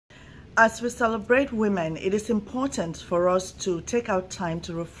As we celebrate women, it is important for us to take our time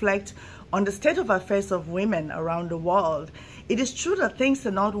to reflect on the state of affairs of women around the world. It is true that things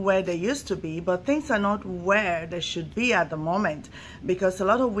are not where they used to be, but things are not where they should be at the moment, because a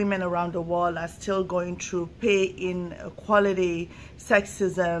lot of women around the world are still going through pay inequality,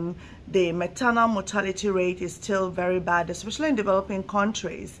 sexism. The maternal mortality rate is still very bad, especially in developing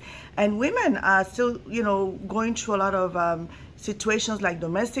countries. And women are still, going through a lot of situations like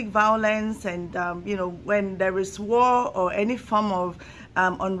domestic violence, and when there is war or any form of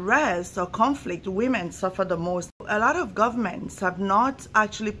unrest or conflict, women suffer the most. A lot of governments have not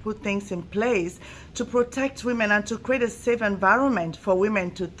actually put things in place to protect women and to create a safe environment for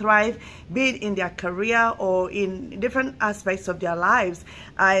women to thrive, be it in their career or in different aspects of their lives.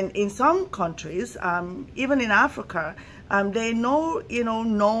 And in some countries, even in Africa, they know,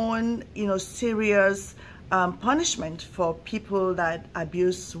 known, serious punishment for people that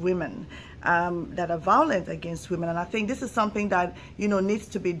abuse women, that are violent against women. And I think this is something that needs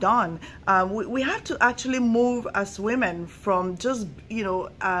to be done. We have to actually move as women from just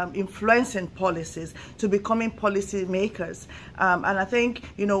influencing policies to becoming policy makers. And I think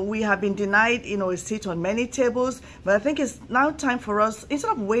we have been denied a seat on many tables, but I think it's now time for us,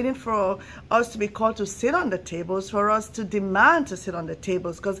 instead of waiting for us to be called to sit on the tables, for us to demand to sit on the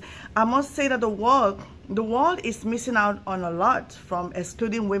tables. Because I must say that the world is missing out on a lot from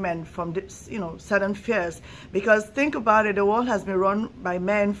excluding women from this, certain fears. Because think about it, the world has been run by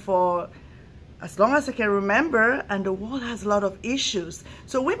men for as long as I can remember, and the world has a lot of issues.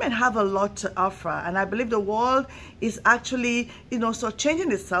 So women have a lot to offer, and I believe the world is actually,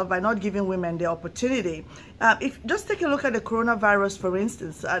 changing itself by not giving women the opportunity. If just take a look at the coronavirus, for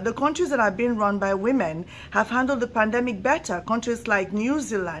instance, the countries that are being run by women have handled the pandemic better. Countries like New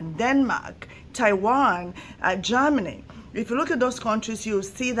Zealand, Denmark, Taiwan, Germany. If you look at those countries, you'll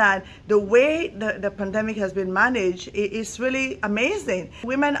see that the way the pandemic has been managed is really amazing.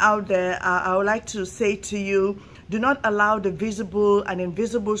 Women out there, I would like to say to you, do not allow the visible and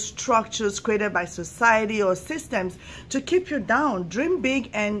invisible structures created by society or systems to keep you down. Dream big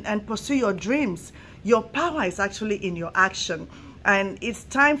and pursue your dreams. Your power is actually in your action. And it's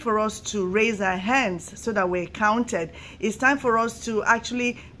time for us to raise our hands so that we're counted. It's time for us to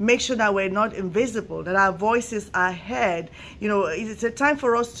actually make sure that we're not invisible, that our voices are heard. It's a time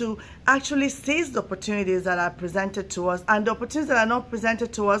for us to actually seize the opportunities that are presented to us, and the opportunities that are not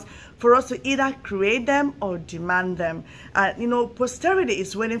presented to us, for us to either create them or demand them. Posterity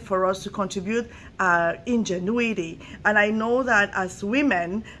is waiting for us to contribute ingenuity. And I know that as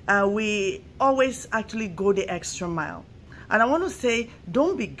women, we always actually go the extra mile. And I want to say,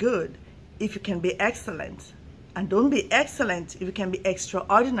 don't be good if you can be excellent. And don't be excellent if you can be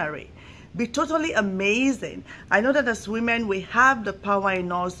extraordinary. Be totally amazing. I know that as women, we have the power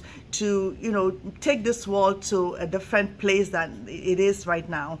in us to, take this world to a different place than it is right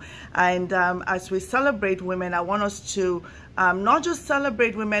now. And as we celebrate women, I want us to not just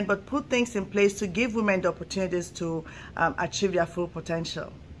celebrate women, but put things in place to give women the opportunities to achieve their full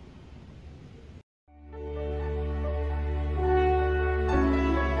potential.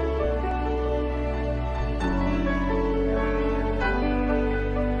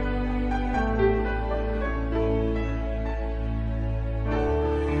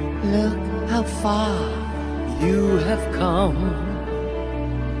 Look how far you have come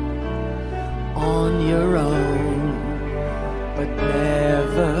on your own, but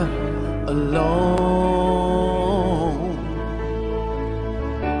never alone.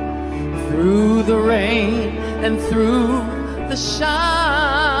 Through the rain and through the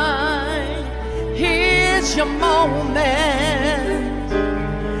shine, here's your moment,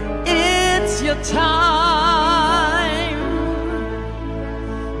 it's your time.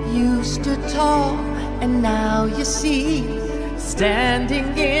 You stood tall and now you see,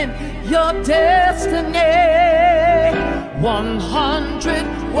 standing in your destiny. 100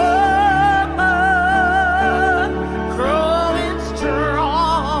 women growing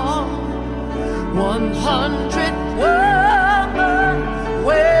strong. 100 women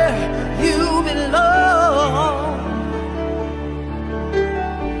where you belong.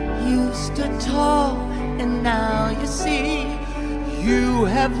 You stood tall and now you see, you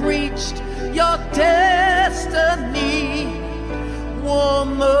have reached your destiny,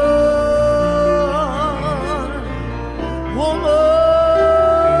 woman, woman.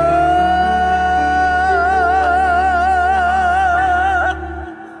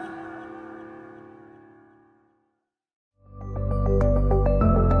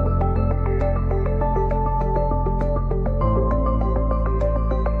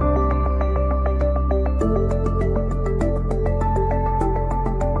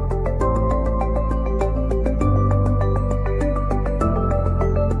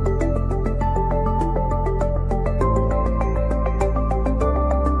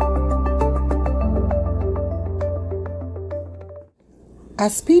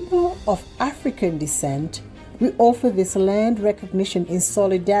 As people of African descent, we offer this land recognition in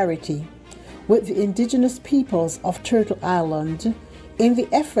solidarity with the indigenous peoples of Turtle Island in the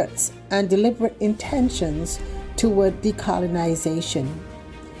efforts and deliberate intentions toward decolonization.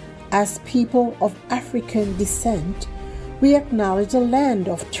 As people of African descent, we acknowledge the land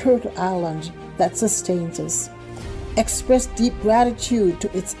of Turtle Island that sustains us, express deep gratitude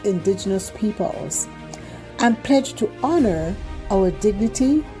to its indigenous peoples, and pledge to honor our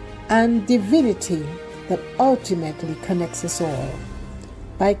dignity and divinity that ultimately connects us all.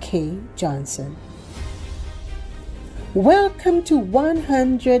 By Kay Johnson. Welcome to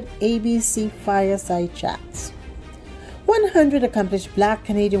 100 ABC Fireside Chats. 100 Accomplished Black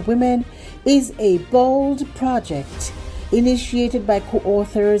Canadian Women is a bold project initiated by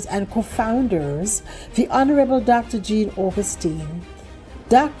co-authors and co-founders, the Honorable Dr. Jean Augustine,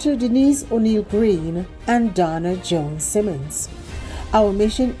 Dr. Denise O'Neill Green, and Donna Jones Simmons. Our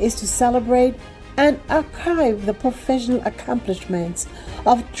mission is to celebrate and archive the professional accomplishments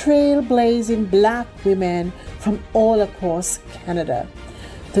of trailblazing Black women from all across Canada.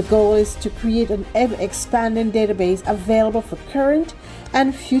 The goal is to create an ever-expanding database available for current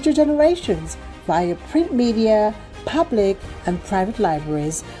and future generations via print media, public and private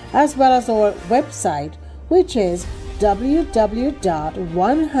libraries, as well as our website, which is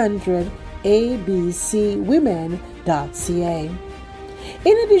www.100abcwomen.ca.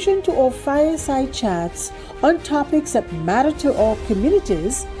 In addition to our fireside chats on topics that matter to our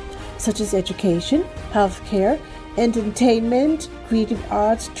communities, such as education, healthcare, entertainment, creative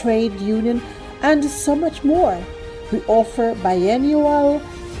arts, trade union, and so much more, we offer biennial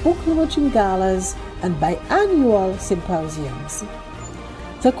book launching galas and biannual symposiums.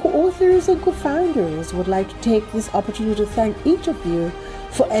 The co-authors and co-founders would like to take this opportunity to thank each of you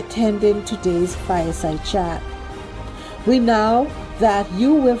for attending today's fireside chat. We know that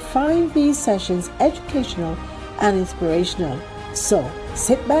you will find these sessions educational and inspirational. So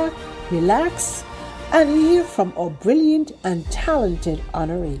sit back, relax, and hear from our brilliant and talented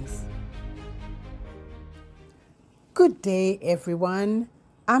honorees. Good day, everyone.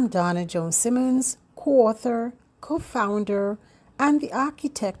 I'm Donna Jones Simmons, co-author, co-founder, and the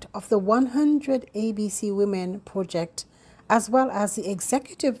architect of the 100 ABC Women project, as well as the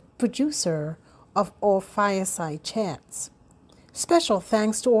executive producer of our fireside chats. Special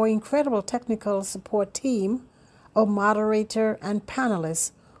thanks to our incredible technical support team, our moderator and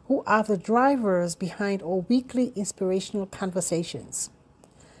panelists, who are the drivers behind our weekly inspirational conversations.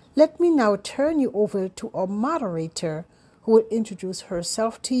 Let me now turn you over to our moderator, who will introduce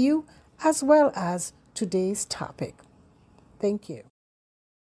herself to you, as well as today's topic. Thank you.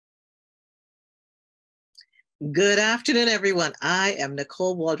 Good afternoon, everyone. I am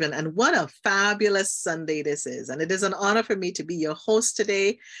Nicole Waldron, and what a fabulous Sunday this is. And it is an honor for me to be your host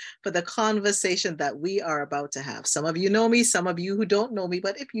today for the conversation that we are about to have. Some of you know me, some of you who don't know me,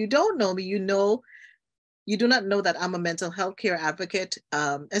 but if you don't know me, you do not know that I'm a mental health care advocate,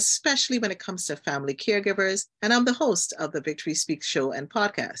 especially when it comes to family caregivers, and I'm the host of the Victory Speaks show and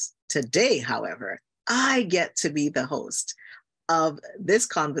podcast. Today, however, I get to be the host of this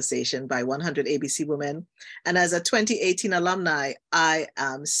conversation by 100 ABC Women. And as a 2018 alumni, I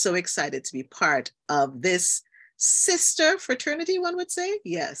am so excited to be part of this sister fraternity, one would say.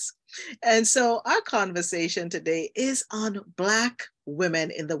 Yes. And so our conversation today is on Black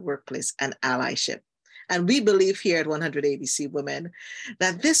women in the workplace and allyship. And we believe here at 100 ABC Women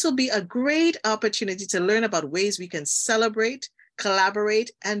that this will be a great opportunity to learn about ways we can celebrate,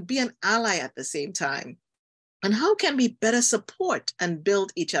 collaborate, and be an ally at the same time. And how can we better support and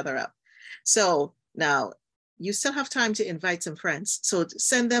build each other up? So now you still have time to invite some friends. So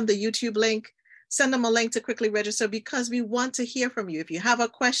send them the YouTube link, send them a link to quickly register, because we want to hear from you. If you have a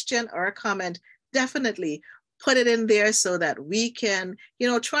question or a comment, definitely put it in there so that we can,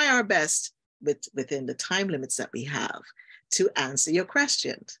 try our best within the time limits that we have to answer your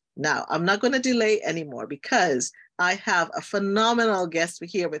questions. Now, I'm not going to delay anymore because I have a phenomenal guest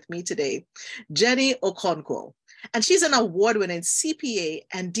here with me today, Jenny Okonkwo. And she's an award-winning CPA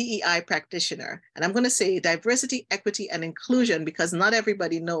and DEI practitioner. And I'm going to say diversity, equity, and inclusion because not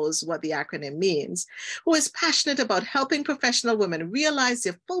everybody knows what the acronym means, who is passionate about helping professional women realize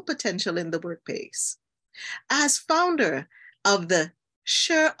their full potential in the workplace. As founder of the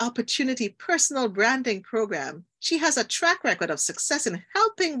Share Opportunity Personal Branding Program, she has a track record of success in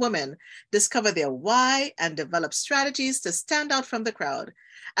helping women discover their why and develop strategies to stand out from the crowd.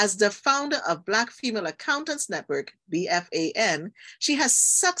 As the founder of Black Female Accountants Network, BFAN, she has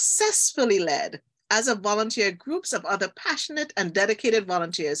successfully led as a volunteer groups of other passionate and dedicated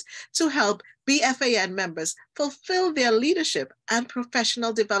volunteers to help BFAN members fulfill their leadership and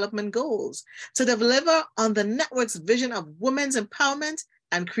professional development goals, to deliver on the network's vision of women's empowerment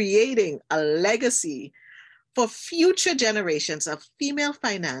and creating a legacy for future generations of female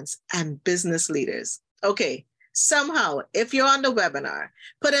finance and business leaders. Okay, somehow, if you're on the webinar,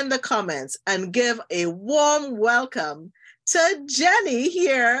 put in the comments and give a warm welcome to Jenny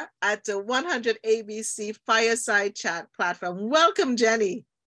here at the 100 ABC Fireside Chat platform. Welcome, Jenny.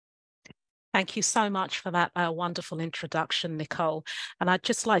 Thank you so much for that wonderful introduction, Nicole. And I'd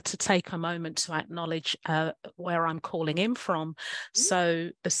just like to take a moment to acknowledge where I'm calling in from. So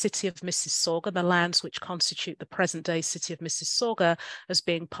the city of Mississauga, the lands which constitute the present-day city of Mississauga as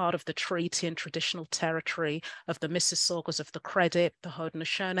being part of the treaty and traditional territory of the Mississaugas of the Credit, the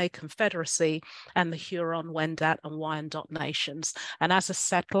Haudenosaunee Confederacy, and the Huron, Wendat, and Wyandot nations. And as a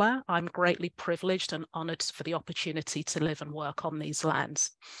settler, I'm greatly privileged and honored for the opportunity to live and work on these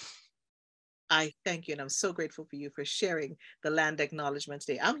lands. I thank you, and I'm so grateful for you for sharing the Land Acknowledgement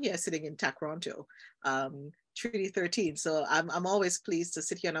Day. I'm here sitting in Toronto, Treaty 13, so I'm always pleased to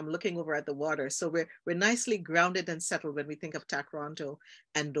sit here and I'm looking over at the water. So we're nicely grounded and settled when we think of Toronto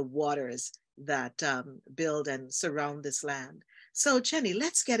and the waters that build and surround this land. So Jenny,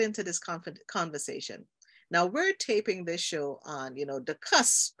 let's get into this conversation. Now we're taping this show on, the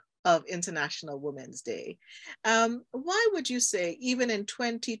cusp of International Women's Day. Why would you say, even in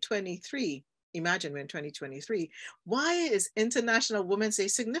 2023, imagine we're in 2023, why is International Women's Day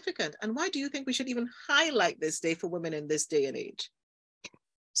significant? And why do you think we should even highlight this day for women in this day and age?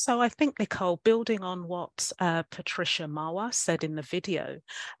 So I think, Nicole, building on what Patricia Mawa said in the video,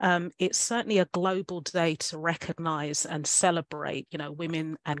 it's certainly a global day to recognize and celebrate,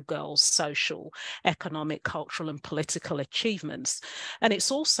 women and girls' social, economic, cultural, and political achievements. And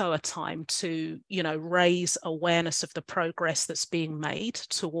it's also a time to, raise awareness of the progress that's being made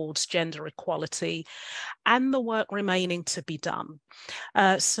towards gender equality and the work remaining to be done.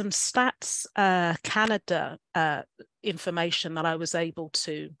 Some stats, Canada information that I was able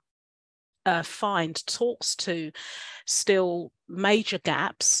to find talks to still major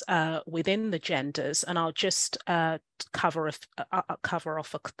gaps within the genders, and I'll just cover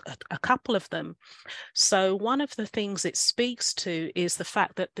off a couple of them. So one of the things it speaks to is the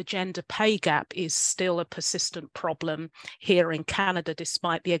fact that the gender pay gap is still a persistent problem here in Canada,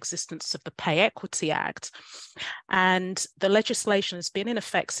 despite the existence of the Pay Equity Act. And the legislation has been in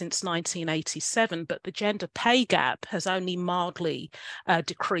effect since 1987, but the gender pay gap has only mildly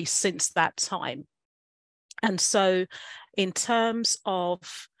decreased since that time. And so in terms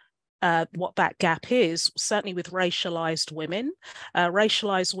of what that gap is, certainly with racialized women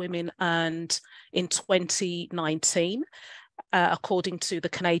earned in 2019, according to the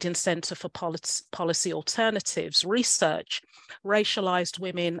Canadian Centre for Policy Alternatives research, racialized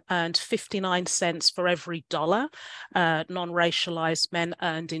women earned 59 cents for every dollar non-racialized men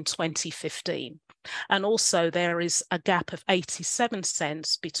earned in 2015. And also there is a gap of 87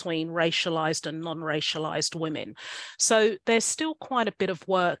 cents between racialized and non-racialized women. So there's still quite a bit of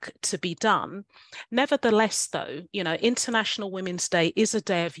work to be done. Nevertheless, though, International Women's Day is a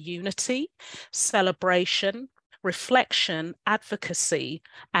day of unity, celebration, reflection, advocacy,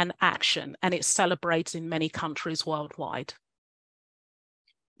 and action, and it's celebrated in many countries worldwide.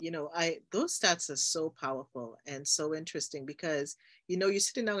 Those stats are so powerful and so interesting because, you're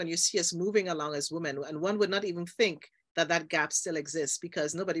sitting down and you see us moving along as women, and one would not even think that gap still exists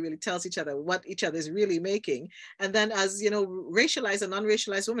because nobody really tells each other what each other is really making. And then as, racialized and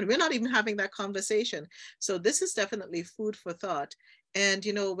non-racialized women, we're not even having that conversation. So this is definitely food for thought. And,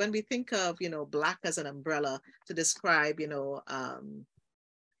 when we think of, Black as an umbrella to describe,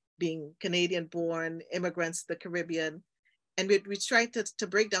 being Canadian born, immigrants to the Caribbean, and we try to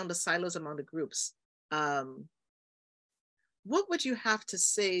break down the silos among the groups. What would you have to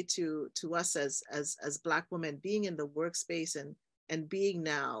say to us as Black women being in the workspace and being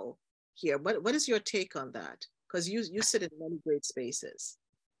now here? What is your take on that? Because you sit in many great spaces.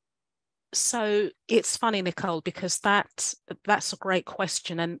 So it's funny, Nicole, because that's a great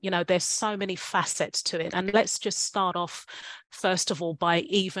question. And, there's so many facets to it. And let's just start off, first of all, by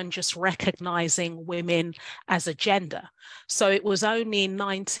even just recognizing women as a gender. So it was only in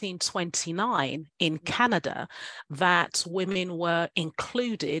 1929 in Canada that women were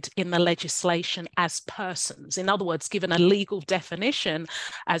included in the legislation as persons. In other words, given a legal definition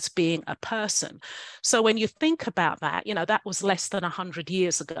as being a person. So when you think about that, that was less than 100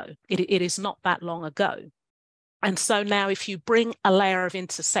 years ago. It is not that long ago. And so now if you bring a layer of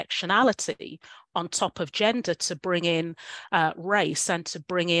intersectionality on top of gender to bring in race and to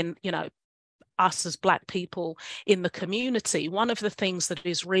bring in, us as Black people in the community, one of the things that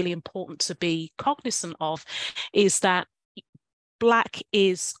is really important to be cognizant of is that Black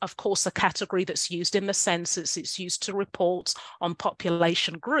is, of course, a category that's used in the census. It's used to report on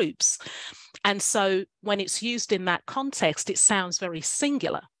population groups. And so when it's used in that context, it sounds very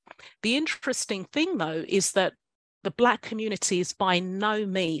singular. The interesting thing, though, is that the Black community is by no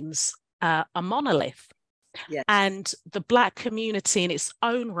means a monolith. Yes. And the Black community in its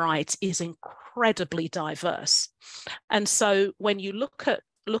own right is incredibly diverse. And so when you look at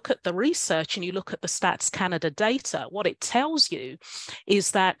the research and you look at the Stats Canada data, what it tells you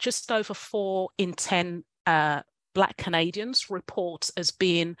is that just over 4 in 10 Black Canadians report as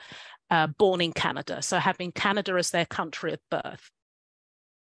being born in Canada, so having Canada as their country of birth.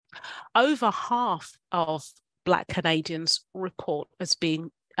 Over half of Black Canadians report as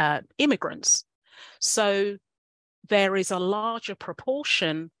being immigrants. So there is a larger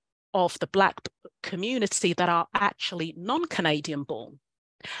proportion of the Black community that are actually non-Canadian born.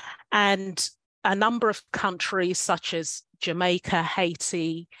 And a number of countries such as Jamaica,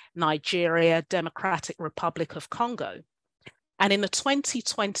 Haiti, Nigeria, Democratic Republic of Congo. And in the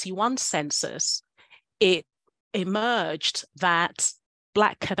 2021 census, it emerged that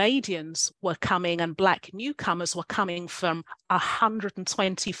Black Canadians were coming and Black newcomers were coming from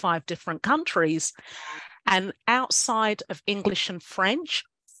 125 different countries. And outside of English and French,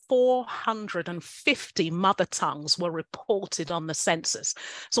 450 mother tongues were reported on the census.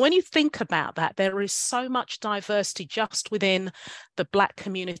 So when you think about that, there is so much diversity just within the Black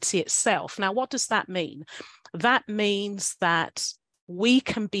community itself. Now, what does that mean? That means that we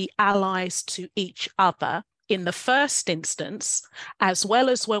can be allies to each other in the first instance, as well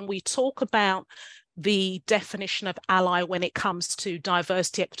as when we talk about the definition of ally when it comes to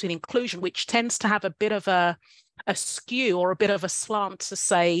diversity, equity, and inclusion, which tends to have a bit of a skew or a bit of a slant to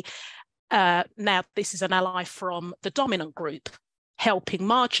say, now this is an ally from the dominant group, helping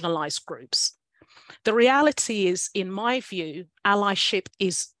marginalized groups. The reality is, in my view, allyship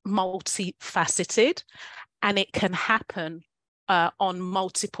is multifaceted and it can happen on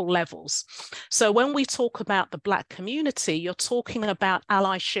multiple levels. So when we talk about the Black community, you're talking about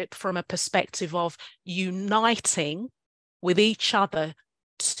allyship from a perspective of uniting with each other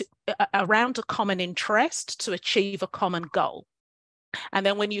around a common interest to achieve a common goal. And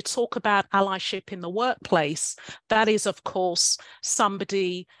then when you talk about allyship in the workplace, that is, of course,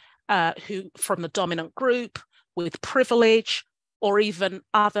 somebody who from the dominant group with privilege or even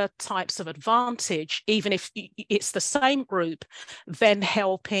other types of advantage, even if it's the same group, then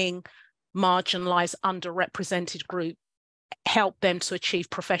helping marginalized, underrepresented group, help them to achieve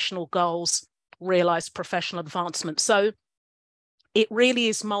professional goals, realize professional advancement. So it really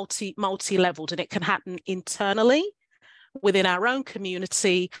is multi-leveled, and it can happen internally within our own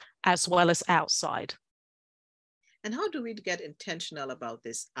community as well as outside. And how do we get intentional about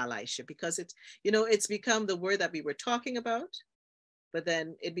this allyship? Because it's become the word that we were talking about, but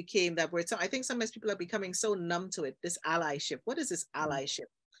then it became that word. So I think sometimes people are becoming so numb to it, this allyship. What is this allyship?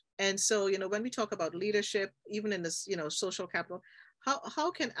 And so, when we talk about leadership, even in this, social capital,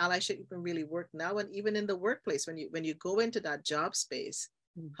 how can allyship even really work now? And even in the workplace, when you go into that job space,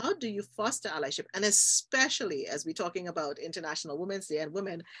 how do you foster allyship? And especially as we're talking about International Women's Day and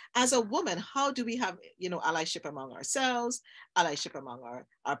women, as a woman, how do we have, allyship among ourselves, allyship among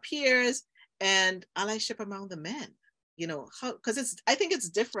our peers, and allyship among the men? How, because I think it's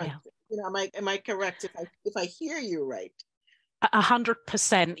different. Yeah. Am I correct if I hear you right?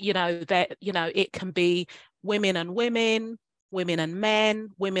 100%. That it can be women and women, women and men,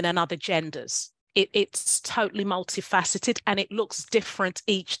 women and other genders. It's totally multifaceted and it looks different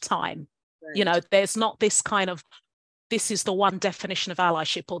each time. Right. There's not this kind of, this is the one definition of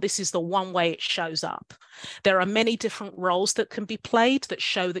allyship, or this is the one way it shows up. There are many different roles that can be played that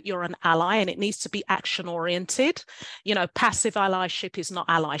show that you're an ally, and it needs to be action oriented. Passive allyship is not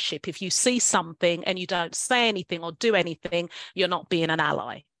allyship. If you see something and you don't say anything or do anything, you're not being an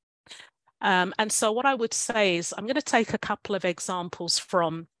ally. And so what I would say is, I'm going to take a couple of examples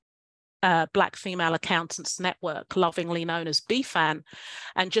from Black Female Accountants Network, lovingly known as BFAN,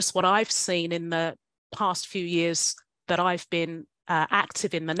 and just what I've seen in the past few years that I've been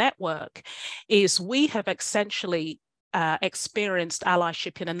active in the network is we have essentially experienced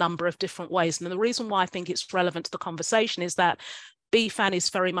allyship in a number of different ways. And the reason why I think it's relevant to the conversation is that BFAN is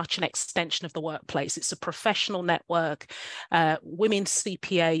very much an extension of the workplace. It's a professional network, women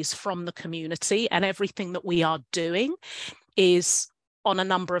CPAs from the community, and everything that we are doing is on a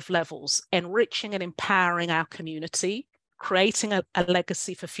number of levels, enriching and empowering our community, creating a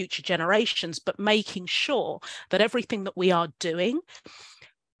legacy for future generations, but making sure that everything that we are doing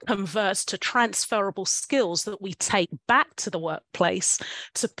converts to transferable skills that we take back to the workplace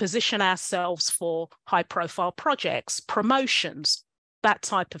to position ourselves for high-profile projects, promotions, that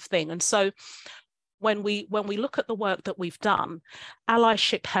type of thing. And so when we look at the work that we've done,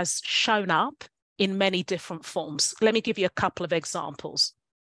 allyship has shown up in many different forms. Let me give you a couple of examples.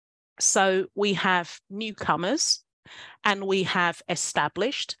 So we have newcomers, and we have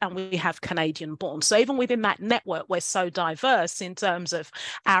established, and we have Canadian born. So even within that network, we're so diverse in terms of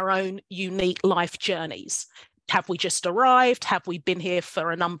our own unique life journeys. Have we just arrived? Have we been here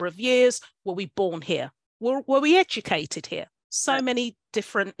for a number of years? Were we born here? Were we educated here? So many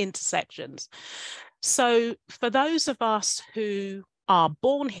different intersections. So for those of us who are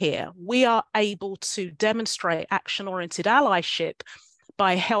born here, we are able to demonstrate action-oriented allyship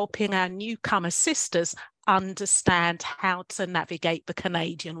by helping our newcomer sisters understand how to navigate the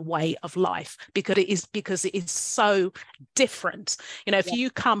Canadian way of life, because it is so different. You know, if you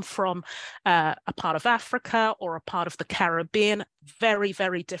come from a part of Africa or a part of the Caribbean, very,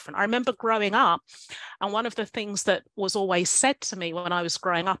 very different. I remember growing up, and one of the things that was always said to me when I was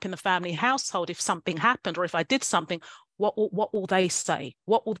growing up in the family household, if something happened or if I did something, what will they say?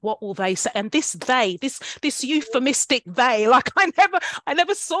 What will they say? And this euphemistic they, like I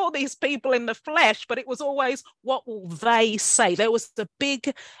never saw these people in the flesh, but it was always, what will they say? There was the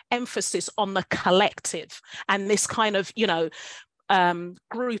big emphasis on the collective and this kind of,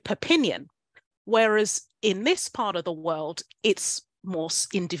 group opinion. Whereas in this part of the world, it's more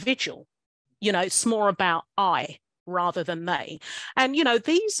individual. It's more about I rather than they. And,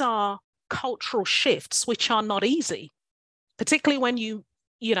 these are cultural shifts which are not easy, particularly when you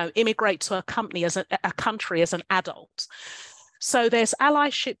immigrate to a country as an adult. So there's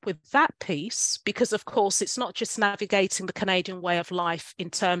allyship with that piece, because of course it's not just navigating the Canadian way of life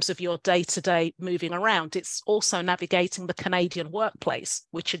in terms of your day-to-day moving around, it's also navigating the Canadian workplace,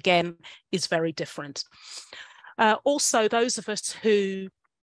 which again is very different. Also, those of us who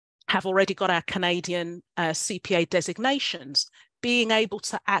have already got our Canadian CPA designations, being able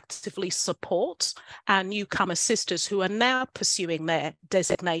to actively support our newcomer sisters who are now pursuing their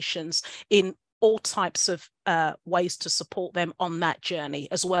designations in all types of ways to support them on that journey,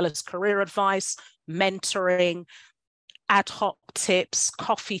 as well as career advice, mentoring, ad hoc tips,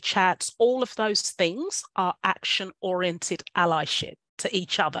 coffee chats. All of those things are action-oriented allyship to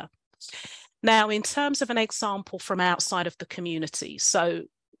each other. Now, in terms of an example from outside of the community, so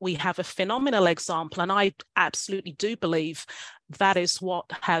we have a phenomenal example, and I absolutely do believe that is what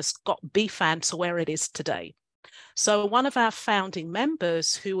has got BFAN to where it is today. So one of our founding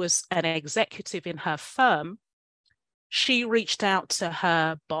members, who was an executive in her firm, she reached out to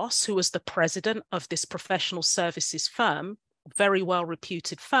her boss, who was the president of this professional services firm, very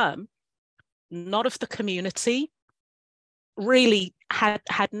well-reputed firm, not of the community, really had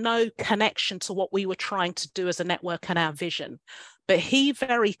no connection to what we were trying to do as a network and our vision. But he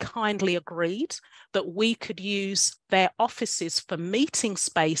very kindly agreed that we could use their offices for meeting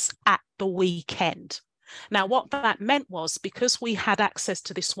space at the weekend. Now, what that meant was, because we had access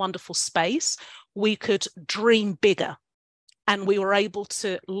to this wonderful space, we could dream bigger. And we were able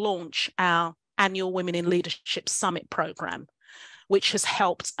to launch our annual Women in Leadership Summit program, which has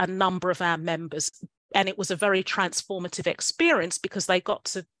helped a number of our members. And it was a very transformative experience, because they got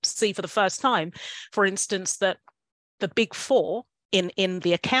to see for the first time, for instance, that the Big Four in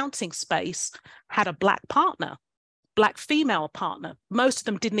the accounting space had a Black partner, Black female partner. Most of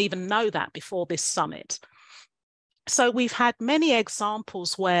them didn't even know that before this summit. So we've had many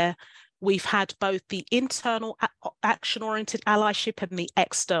examples where we've had both the internal action-oriented allyship and the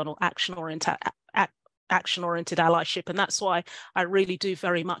external action-oriented allyship. And that's why I really do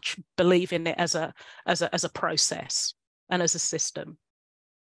very much believe in it as a process and as a system.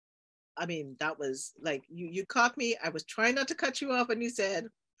 I mean, that was like, you caught me. I was trying not to cut you off, and you said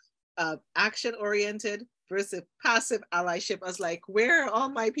action-oriented versus passive allyship. I was like, where are all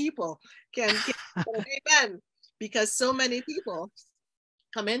my people? Can amen? Because so many people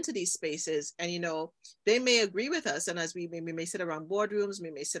come into these spaces, and they may agree with us, and as we may sit around boardrooms,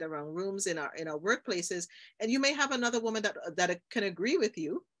 we may sit around rooms in our workplaces, and you may have another woman that can agree with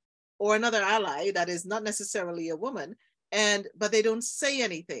you, or another ally that is not necessarily a woman, but they don't say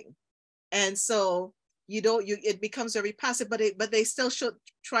anything. And so it becomes very passive, but they still should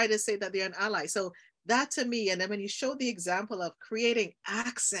try to say that they're an ally. So that, to me, and then when you show the example of creating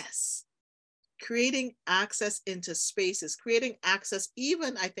access into spaces, creating access,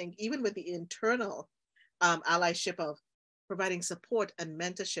 even with the internal allyship of providing support and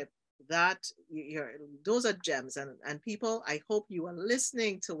mentorship, those are gems. And people, I hope you are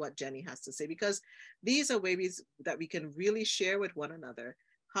listening to what Jenny has to say, because these are ways that we can really share with one another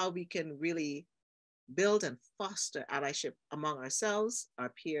how we can really build and foster allyship among ourselves, our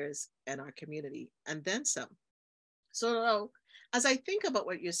peers, and our community, and then some. So as I think about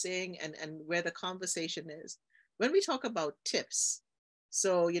what you're saying and where the conversation is, when we talk about tips,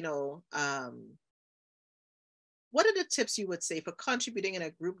 so, what are the tips you would say for contributing in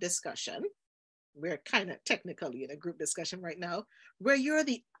a group discussion? We're kind of technically in a group discussion right now, where you're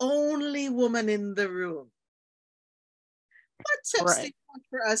the only woman in the room. What tips do you want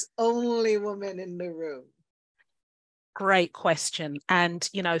for us only women in the room? Great question. And,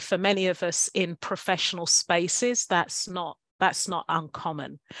 for many of us in professional spaces, that's not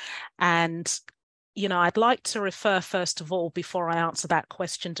uncommon. And I'd like to refer, first of all, before I answer that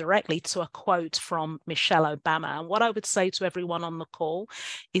question directly, to a quote from Michelle Obama. And what I would say to everyone on the call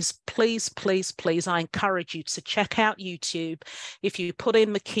is please, please, please, I encourage you to check out YouTube. If you put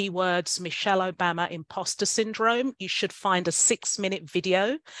in the keywords Michelle Obama imposter syndrome, you should find a 6-minute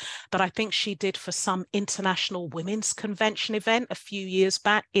video that I think she did for some international women's convention event a few years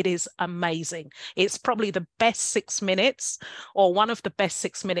back. It is amazing. It's probably the best 6 minutes, or one of the best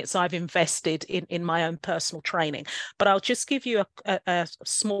 6 minutes I've invested in my own personal training. But I'll just give you a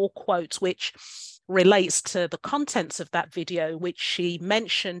small quote which relates to the contents of that video, which she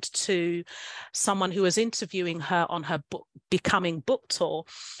mentioned to someone who was interviewing her on her Becoming book tour,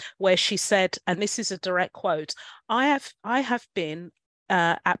 where she said, and this is a direct quote, I have been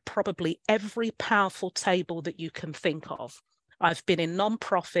at probably every powerful table that you can think of. I've been in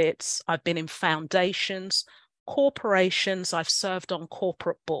non-profits, I've been in foundations, corporations, I've served on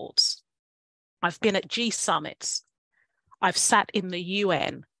corporate boards. I've been at G summits. I've sat in the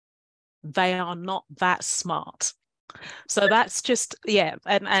UN. They are not that smart. So that's just,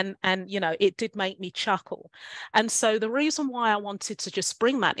 and it did make me chuckle. And so the reason why I wanted to just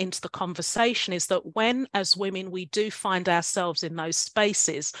bring that into the conversation is that when, as women, we do find ourselves in those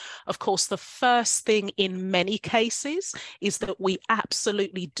spaces, of course, the first thing in many cases is that we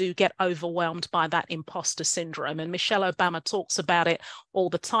absolutely do get overwhelmed by that imposter syndrome. And Michelle Obama talks about it all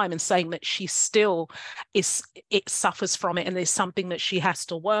the time and saying that she still suffers from it and there's something that she has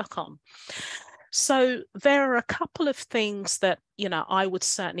to work on. So there are a couple of things that, I would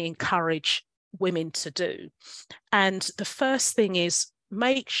certainly encourage women to do. And the first thing is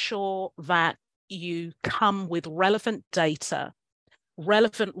make sure that you come with relevant data,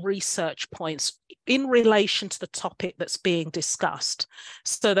 relevant research points in relation to the topic that's being discussed,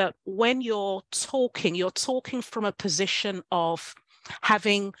 so that when you're talking from a position of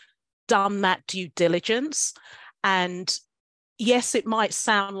having done that due diligence. And yes, it might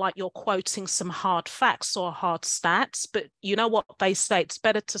sound like you're quoting some hard facts or hard stats, but you know what they say, it's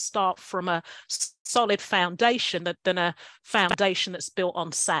better to start from a solid foundation than a foundation that's built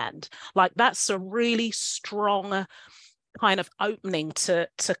on sand. Like, that's a really strong kind of opening to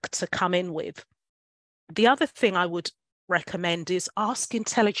come in with. The other thing I would recommend is ask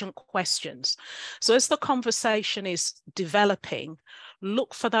intelligent questions. So as the conversation is developing,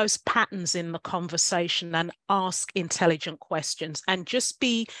 look for those patterns in the conversation and ask intelligent questions, and just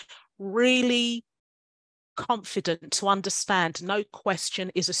be really confident to understand no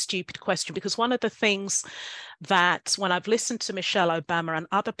question is a stupid question. Because one of the things that, when I've listened to Michelle Obama and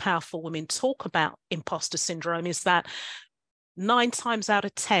other powerful women talk about imposter syndrome, is that 9 times out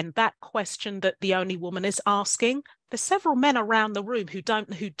of 10, that question that the only woman is asking, there's several men around the room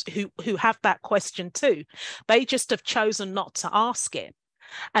who have that question too. They just have chosen not to ask it.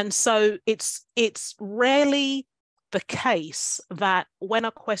 And so it's rarely the case that when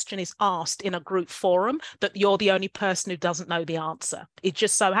a question is asked in a group forum, that you're the only person who doesn't know the answer. It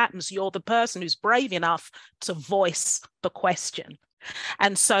just so happens you're the person who's brave enough to voice the question.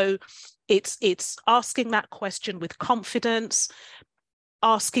 And so it's asking that question with confidence,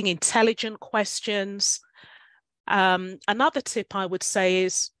 asking intelligent questions. Another tip I would say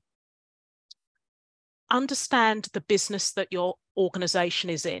is understand the business that your organization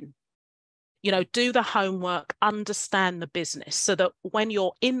is in. Do the homework, understand the business, so that when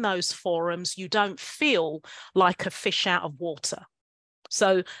you're in those forums, you don't feel like a fish out of water.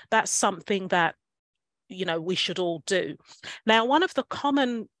 So that's something that, we should all do. Now, one of the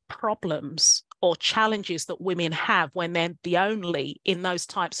common problems or challenges that women have when they're the only in those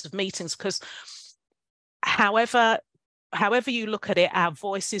types of meetings, because however you look at it, our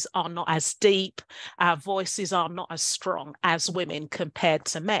voices are not as deep, our voices are not as strong as women compared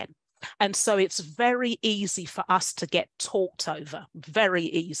to men. And so it's very easy for us to get talked over, very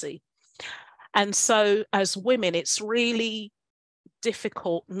easy. And so as women, it's really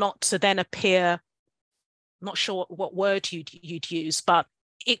difficult not to then appear, not sure what word you'd use, but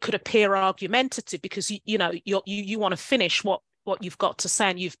it could appear argumentative, because you want to finish what what you've got to say,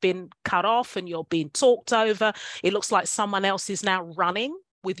 and you've been cut off and you're being talked over. It looks like someone else is now running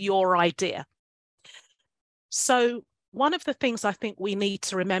with your idea. So one of the things I think we need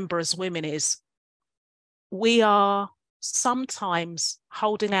to remember as women is we are sometimes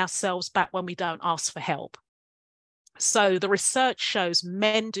holding ourselves back when we don't ask for help. So the research shows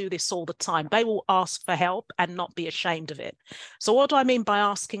men do this all the time. They will ask for help and not be ashamed of it. So what do I mean by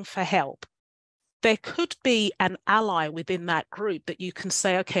asking for help? There could be an ally within that group that you can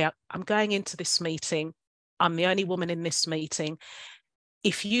say, okay, I'm going into this meeting. I'm the only woman in this meeting.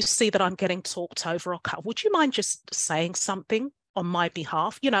 If you see that I'm getting talked over or cut, would you mind just saying something on my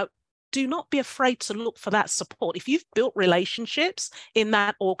behalf? You know, do not be afraid to look for that support. If you've built relationships in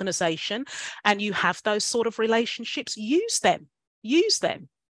that organization and you have those sort of relationships, use them.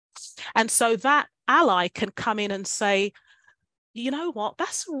 And so that ally can come in and say, you know what,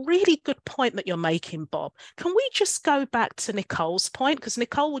 that's a really good point that you're making, Bob. Can we just go back to Nicole's point? Because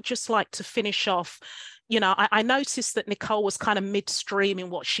Nicole would just like to finish off. You know, I noticed that Nicole was kind of midstream in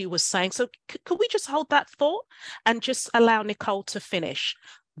what she was saying. So could we just hold that thought and just allow Nicole to finish?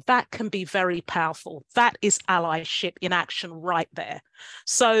 That can be very powerful. That is allyship in action right there.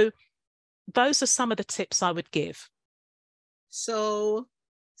 So those are some of the tips I would give. So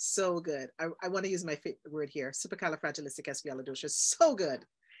good. I want to use my favorite word here, supercalifragilisticexpialidocious. So good.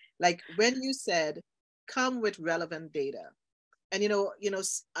 Like when you said, come with relevant data. And, you know,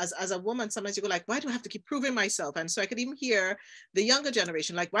 as a woman, sometimes you go like, why do I have to keep proving myself? And so I could even hear the younger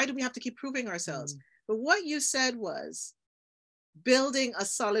generation, like, why do we have to keep proving ourselves? But what you said was building a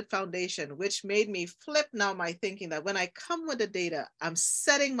solid foundation, which made me flip now my thinking that when I come with the data, I'm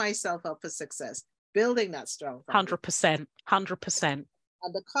setting myself up for success, building that strong foundation. 100%.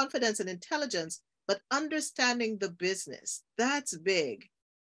 And the confidence and intelligence, but understanding the business, that's big.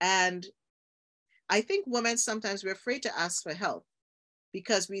 And I think women, sometimes we're afraid to ask for help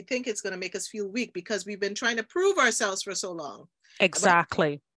because we think it's going to make us feel weak because we've been trying to prove ourselves for so long.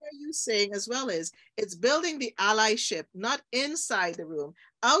 Exactly. What you saying as well is it's building the allyship, not inside the room,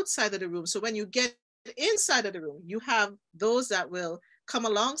 outside of the room. So when you get inside of the room, you have those that will come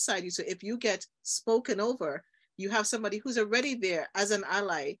alongside you. So if you get spoken over, you have somebody who's already there as an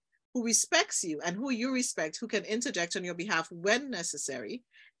ally who respects you and who you respect, who can interject on your behalf when necessary.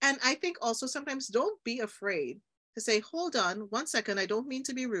 And I think also sometimes don't be afraid to say, hold on 1 second, I don't mean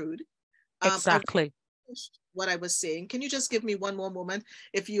to be rude. Exactly. What I was saying, can you just give me one more moment?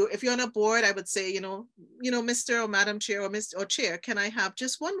 If you're on a board, I would say, Mr. or Madam Chair or Mr. or Chair, can I have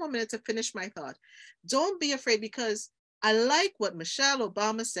just one more minute to finish my thought? Don't be afraid, because I like what Michelle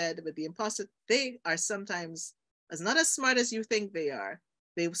Obama said with the imposter. They are sometimes not as smart as you think they are.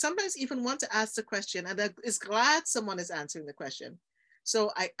 They sometimes even want to ask the question and is glad someone is answering the question.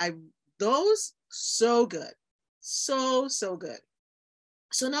 So those, so good. So good.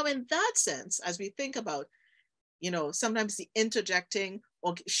 So now in that sense, as we think about, sometimes the interjecting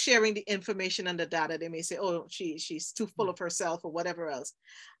or sharing the information and the data, they may say, oh, she's too full of herself or whatever else.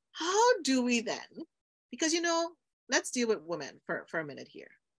 How do we then, because, let's deal with women for a minute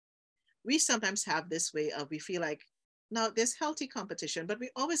here. We sometimes have this way of, we feel like, now there's healthy competition, but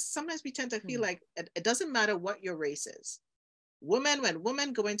sometimes we tend to feel like it doesn't matter what your race is. When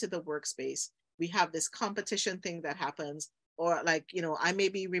women go into the workspace, we have this competition thing that happens, or like, I may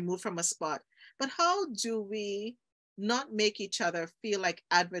be removed from a spot, but how do we not make each other feel like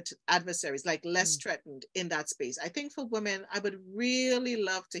adversaries, like less threatened in that space? I think for women, I would really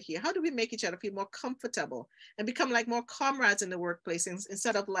love to hear, how do we make each other feel more comfortable and become like more comrades in the workplace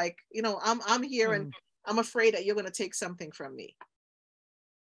instead of like, I'm here and I'm afraid that you're going to take something from me?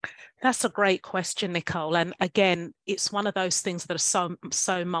 That's a great question, Nicole. And again, it's one of those things that are so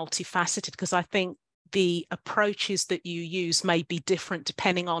multifaceted, because I think the approaches that you use may be different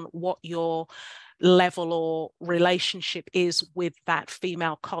depending on what your level or relationship is with that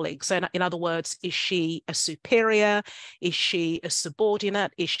female colleague. So in other words, is she a superior? Is she a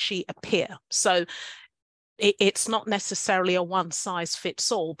subordinate? Is she a peer? So it's not necessarily a one size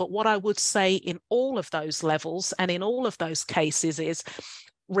fits all. But what I would say in all of those levels and in all of those cases is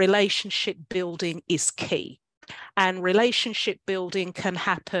relationship building is key. And relationship building can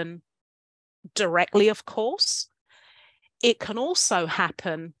happen directly, of course. It can also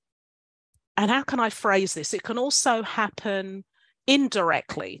happen, and how can I phrase this? It can also happen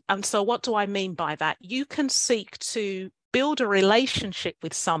indirectly. And so what do I mean by that? You can seek to build a relationship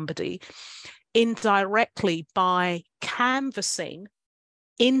with somebody indirectly by canvassing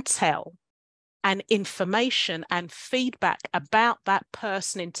intel and information and feedback about that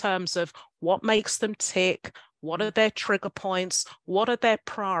person in terms of what makes them tick, what are their trigger points, what are their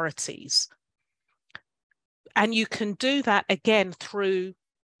priorities. And you can do that again through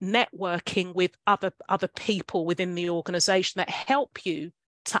networking with other people within the organization that help you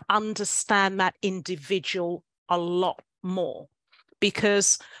to understand that individual a lot more.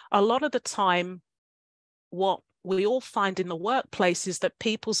 Because a lot of the time, what we all find in the workplace is that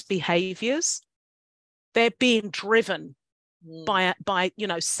people's behaviors, they're being driven by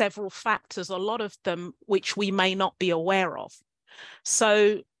several factors, a lot of them which we may not be aware of.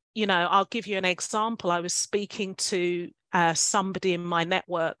 So, I'll give you an example. I was speaking to somebody in my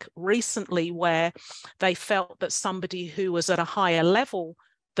network recently where they felt that somebody who was at a higher level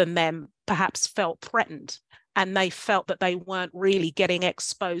than them perhaps felt threatened, and they felt that they weren't really getting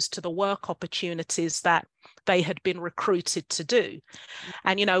exposed to the work opportunities that they had been recruited to do.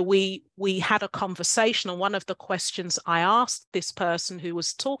 And, we had a conversation, and one of the questions I asked this person who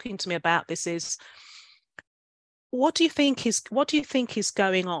was talking to me about this is, what do you think is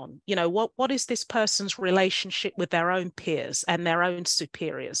going on? What is this person's relationship with their own peers and their own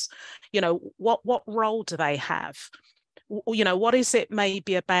superiors? What role do they have? What is it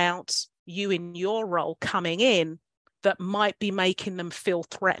maybe about you in your role coming in that might be making them feel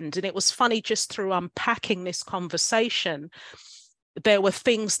threatened? And it was funny, just through unpacking this conversation, there were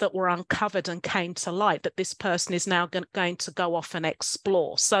things that were uncovered and came to light that this person is now going to go off and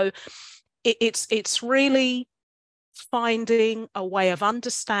explore. So it's really finding a way of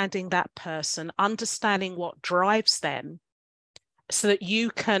understanding that person, understanding what drives them, so that you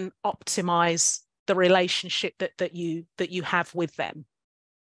can optimize the relationship that you have with them.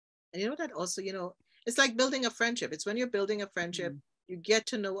 And that also, it's like building a friendship. It's when you're building a friendship, you get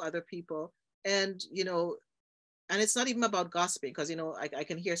to know other people, and and it's not even about gossiping, because I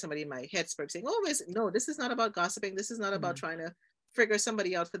can hear somebody in my head saying, "Oh, no, this is not about gossiping. This is not about trying to figure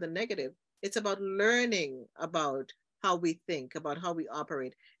somebody out for the negative. It's about learning about how we think, about how we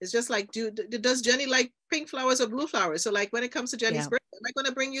operate." It's just like, does Jenny like pink flowers or blue flowers? So like when it comes to Jenny's birthday, am I going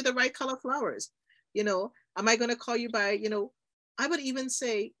to bring you the right color flowers? Am I going to call you by, I would even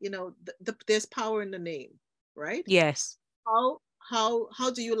say, there's power in the name, right? Yes. How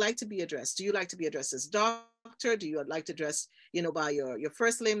do you like to be addressed? Do you like to be addressed as doctor? Do you like to address, by your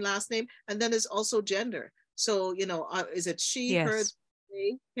first name, last name? And then there's also gender. So, is it she, her,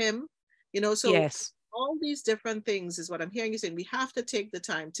 they, him? So yes. All these different things is what I'm hearing you saying. We have to take the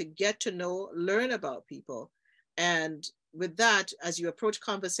time to get to know, learn about people. And with that, as you approach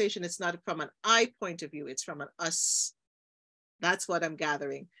conversation, it's not from an I point of view, it's from an us. That's what I'm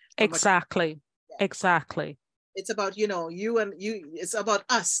gathering. Exactly. Exactly. It's about, you and you, it's about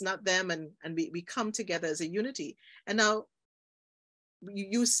us, not them. And we come together as a unity. And now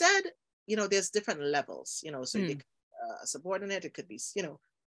you said, there's different levels, so you subordinate, it could be,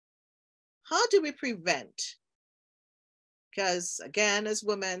 how do we prevent? Because again, as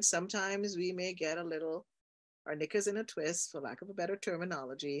women, sometimes we may get our knickers in a twist, for lack of a better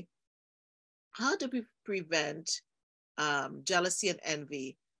terminology. How do we prevent jealousy and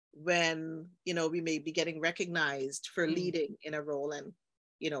envy when, we may be getting recognized for leading in a role, and,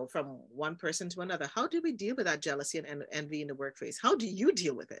 from one person to another? How do we deal with that jealousy and envy in the workplace? How do you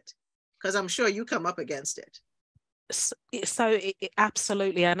deal with it? Because I'm sure you come up against it. So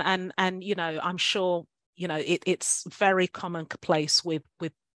absolutely, and I'm sure it's very commonplace with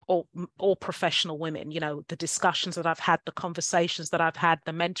all professional women. The discussions that I've had, the conversations that I've had,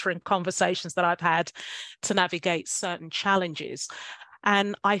 the mentoring conversations that I've had to navigate certain challenges.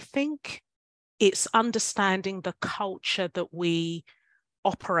 And I think it's understanding the culture that we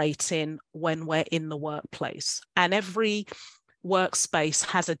operate in when we're in the workplace, and every workspace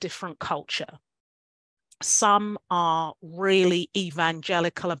has a different culture. Some are really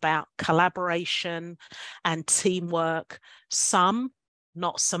evangelical about collaboration and teamwork, some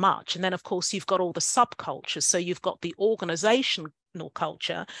not so much. And then, of course, you've got all the subcultures. So you've got the organizational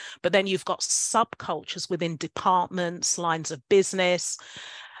culture, but then you've got subcultures within departments, lines of business,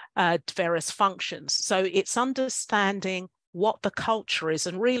 various functions. So it's understanding what the culture is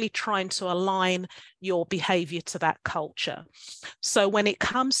and really trying to align your behavior to that culture. So when it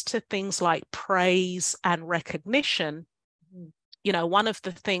comes to things like praise and recognition, one of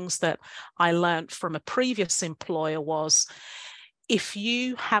the things that I learned from a previous employer was, if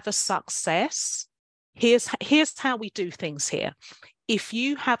you have a success, here's how we do things here. If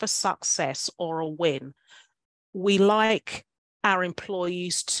you have a success or a win, we like our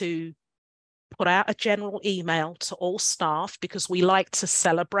employees to put out a general email to all staff, because we like to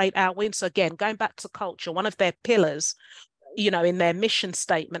celebrate our wins. So again, going back to culture, one of their pillars, in their mission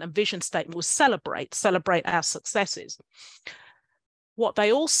statement and vision statement was celebrate our successes. What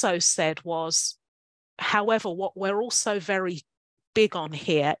they also said was, however, what we're also very big on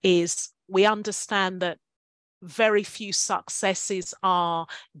here is we understand that very few successes are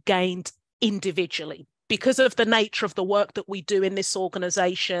gained individually. Because of the nature of the work that we do in this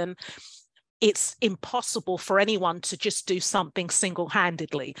organization, it's impossible for anyone to just do something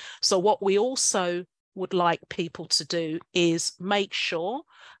single-handedly. So what we also would like people to do is make sure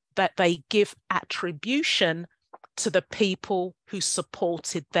that they give attribution to the people who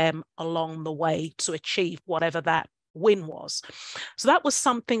supported them along the way to achieve whatever that win was. So that was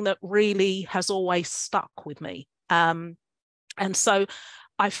something that really has always stuck with me. And so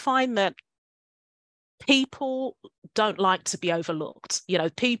I find that people don't like to be overlooked. You know,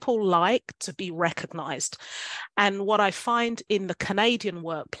 people like to be recognized. And what I find in the Canadian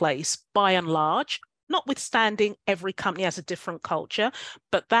workplace, by and large, notwithstanding every company has a different culture,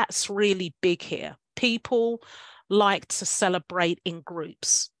 but that's really big here. People like to celebrate in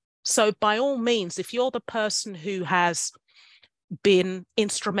groups. So by all means, if you're the person who has been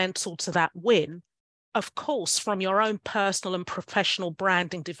instrumental to that win, of course, from your own personal and professional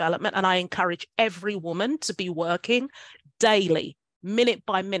branding development, and I encourage every woman to be working daily, minute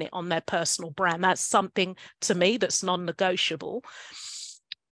by minute on their personal brand. That's something to me that's non-negotiable.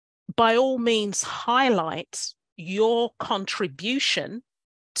 By all means, highlight your contribution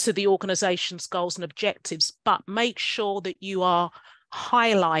to the organization's goals and objectives, but make sure that you are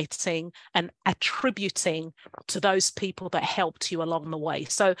highlighting and attributing to those people that helped you along the way.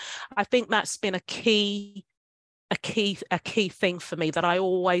 So I think that's been a key thing for me that I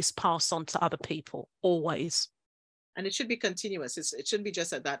always pass on to other people, always. And it should be continuous. It shouldn't be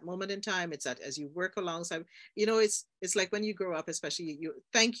just at that moment in time. It's that as you work alongside, you know, it's like when you grow up, especially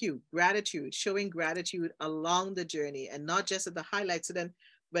gratitude, showing gratitude along the journey and not just at the highlights. So then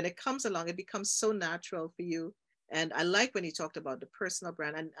when it comes along, it becomes so natural for you. And I like when you talked about the personal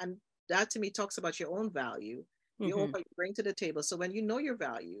brand, and that to me talks about your own value, your own what you bring to the table. So when you know your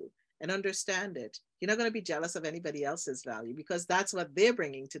value and understand it, you're not going to be jealous of anybody else's value because that's what they're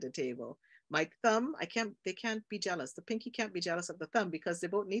bringing to the table. My thumb, they can't be jealous. The pinky can't be jealous of the thumb because they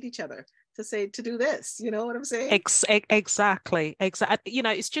both need each other to do this. You know what I'm saying? Exactly. You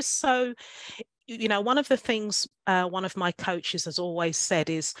know, it's just so, you know, one of the things one of my coaches has always said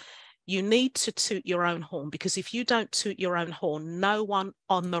is, you need to toot your own horn, because if you don't toot your own horn, no one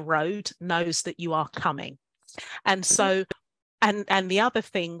on the road knows that you are coming. And so, and the other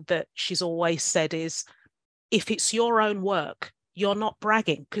thing that she's always said is, if it's your own work, you're not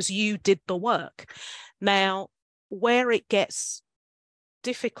bragging because you did the work. Now, where it gets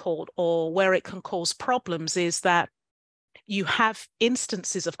difficult or where it can cause problems is that you have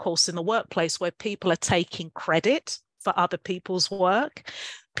instances, of course, in the workplace where people are taking credit for other people's work.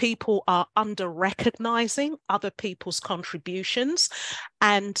 People are under-recognizing other people's contributions,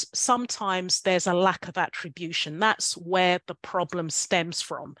 and sometimes there's a lack of attribution. That's where the problem stems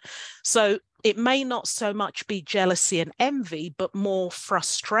from. So it may not so much be jealousy and envy, but more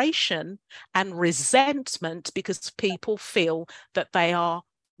frustration and resentment because people feel that they are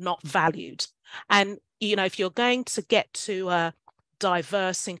not valued. And, you know, if you're going to get to a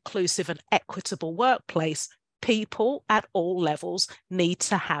diverse, inclusive, and equitable workplace, people at all levels need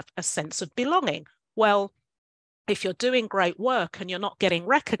to have a sense of belonging. Well, if you're doing great work and you're not getting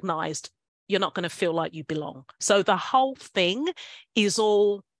recognized, you're not going to feel like you belong. So the whole thing is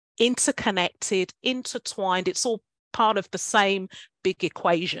all interconnected, intertwined. It's all part of the same big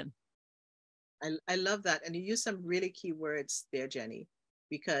equation. I love that. And you use some really key words there, Jenny,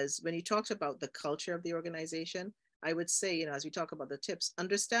 because when you talked about the culture of the organization, I would say, you know, as we talk about the tips,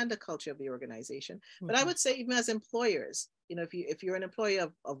 understand the culture of the organization. But I would say even as employers, you know, if you're an employee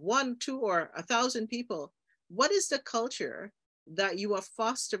of 1, 2, or 1,000 people, what is the culture that you are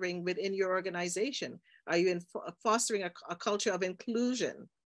fostering within your organization? Are you fostering a culture of inclusion,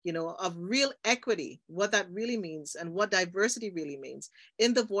 you know, of real equity, what that really means and what diversity really means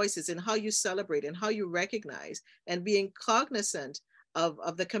in the voices, in how you celebrate and how you recognize, and being cognizant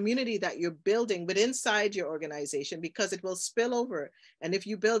of the community that you're building within inside your organization, because it will spill over. And if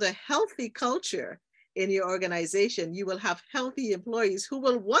you build a healthy culture in your organization, you will have healthy employees who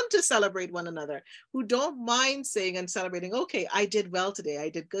will want to celebrate one another, who don't mind saying and celebrating, okay, I did well today, I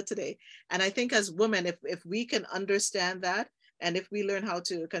did good today. And I think as women, if we can understand that, and if we learn how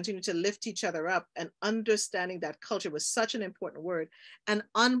to continue to lift each other up, and understanding that culture was such an important word, and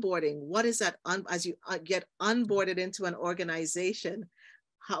onboarding, what is that, as you get onboarded into an organization,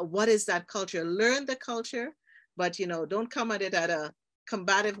 what is that culture? Learn the culture, but, you know, don't come at it at a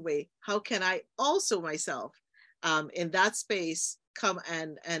combative way. How can I also myself in that space come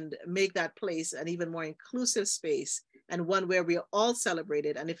and make that place an even more inclusive space, and one where we are all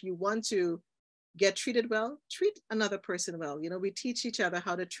celebrated. And if you want to get treated well, treat another person well. You know, we teach each other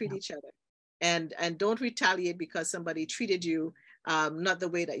how to treat each other. and don't retaliate because somebody treated you not the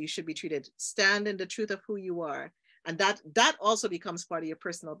way that you should be treated. Stand in the truth of who you are. And that also becomes part of your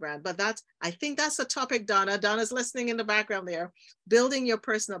personal brand. But I think that's a topic, Donna. Donna's listening in the background there. Building your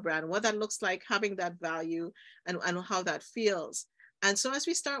personal brand, what that looks like, having that value, and how that feels. And so as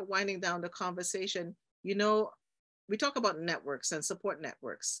we start winding down the conversation, you know, we talk about networks and support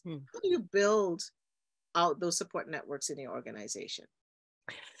networks. How do you build out those support networks in your organization?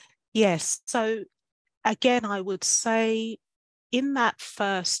 Yes. So again, I would say in that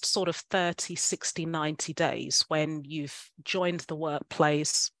first sort of 30, 60, 90 days when you've joined the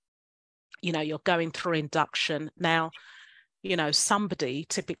workplace, you know, you're going through induction. Now, you know, somebody,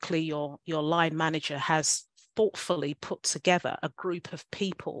 typically your line manager, has thoughtfully put together a group of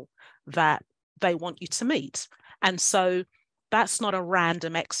people that they want you to meet. And so that's not a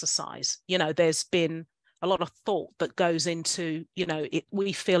random exercise. You know, there's been a lot of thought that goes into, you know,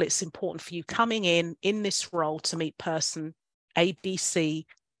 we feel it's important for you coming in this role to meet person A, B, C,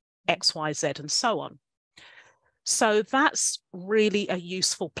 X, Y, Z, and so on. So that's really a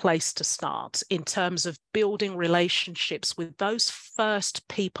useful place to start in terms of building relationships with those first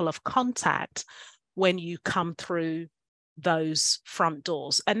people of contact when you come through those front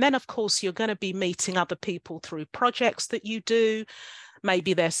doors. And then, of course, you're going to be meeting other people through projects that you do.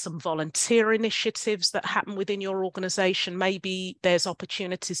 Maybe there's some volunteer initiatives that happen within your organization. Maybe there's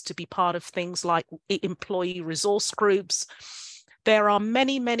opportunities to be part of things like employee resource groups. There are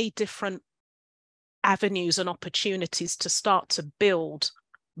many, many different avenues and opportunities to start to build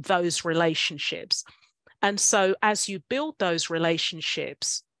those relationships. And so as you build those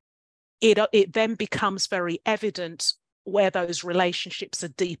relationships, it then becomes very evident where those relationships are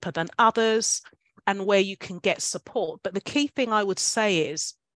deeper than others and where you can get support. But the key thing I would say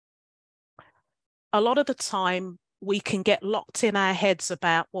is a lot of the time we can get locked in our heads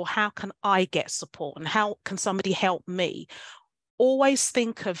about, well, how can I get support and how can somebody help me? Always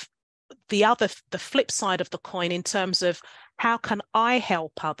think of the flip side of the coin in terms of how can I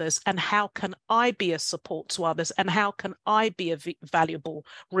help others and how can I be a support to others and how can I be a valuable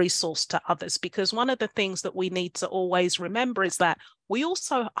resource to others? Because one of the things that we need to always remember is that we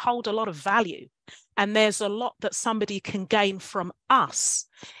also hold a lot of value and there's a lot that somebody can gain from us.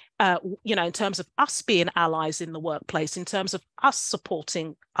 You know, in terms of us being allies in the workplace, in terms of us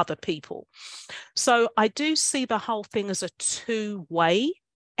supporting other people. So I do see the whole thing as a two-way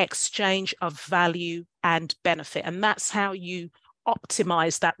exchange of value and benefit. And that's how you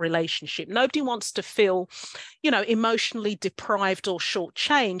optimize that relationship. Nobody wants to feel, you know, emotionally deprived or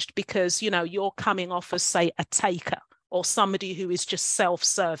shortchanged because, you know, you're coming off as, say, a taker or somebody who is just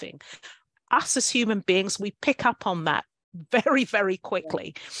self-serving. Us as human beings, we pick up on that very, very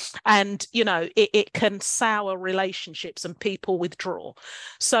quickly. And, you know, it can sour relationships and people withdraw.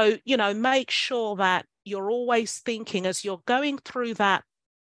 So, you know, make sure that you're always thinking as you're going through that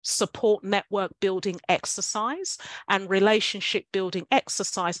support network building exercise and relationship building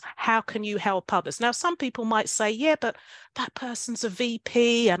exercise, how can you help others? Now, some people might say, yeah, but that person's a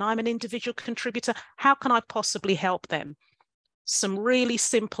VP and I'm an individual contributor. How can I possibly help them? Some really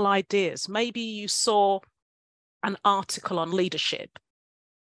simple ideas. Maybe you saw an article on leadership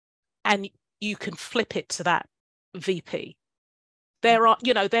and you can flip it to that VP. There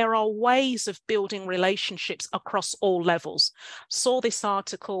are ways of building relationships across all levels. Saw this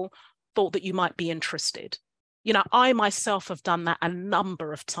article, thought that you might be interested. You know, I myself have done that a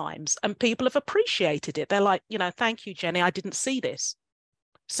number of times and people have appreciated it. They're like, you know, thank you, Jenny, I didn't see this.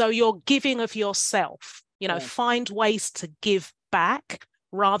 So you're giving of yourself, you know, find ways to give back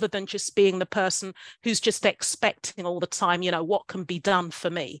rather than just being the person who's just expecting all the time, you know, what can be done for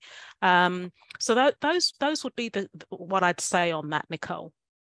me. So those would be what I'd say on that, Nicole.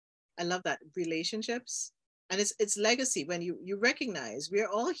 I love that. Relationships. And it's legacy. When you recognize we're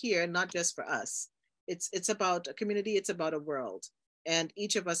all here, not just for us. It's about a community, it's about a world. And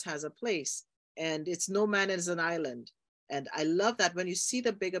each of us has a place. And it's no man is an island. And I love that when you see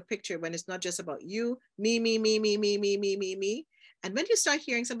the bigger picture, when it's not just about you, me. And when you start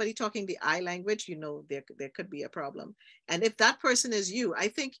hearing somebody talking the I language, you know, there could be a problem. And if that person is you, I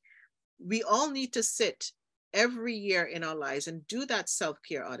think we all need to sit every year in our lives and do that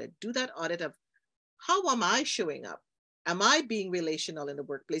self-care audit, do that audit of how am I showing up? Am I being relational in the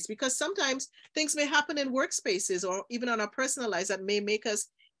workplace? Because sometimes things may happen in workspaces or even on our personal lives that may make us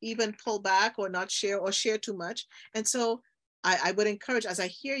even pull back or not share or share too much. And so I would encourage, as I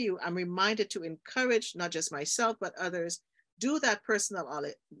hear you, I'm reminded to encourage not just myself, but others, do that personal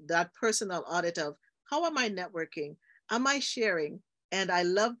audit of how am I networking? Am I sharing? And I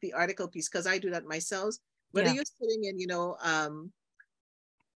love the article piece because I do that myself. Whether you're sitting in, you know,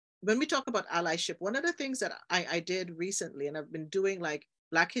 when we talk about allyship, one of the things that I did recently, and I've been doing like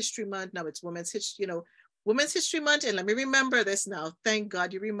Black History Month, now it's Women's History, Women's History Month, and let me remember this now. Thank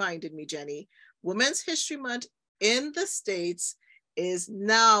God you reminded me, Jenny. Women's History Month in the States is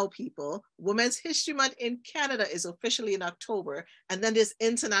now, people. Women's History Month in Canada is officially in October, and then there's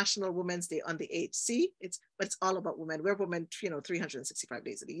International Women's Day on the 8th. See, but it's all about women. We're women, 365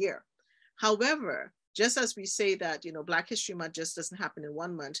 days of the year. However, just as we say that, Black History Month just doesn't happen in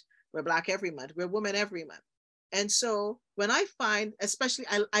one month, we're Black every month, we're women every month. And so when I find, especially,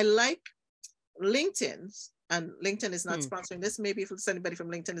 I like LinkedIn, and LinkedIn is not sponsoring this. Maybe if anybody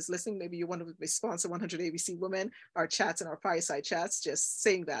from LinkedIn is listening, maybe you want to sponsor 100 ABC Women, our chats and our fireside chats, just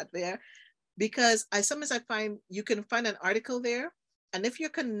saying that there. Because sometimes I find you can find an article there, and if you're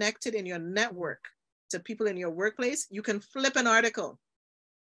connected in your network to people in your workplace, you can flip an article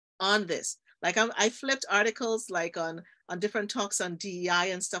on this. Like I flipped articles like on different talks on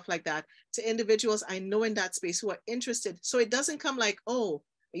DEI and stuff like that to individuals I know in that space who are interested. So it doesn't come like, oh,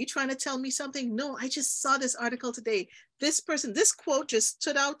 are you trying to tell me something? No, I just saw this article today. This quote just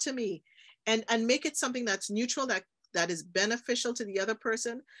stood out to me, and make it something that's neutral, that is beneficial to the other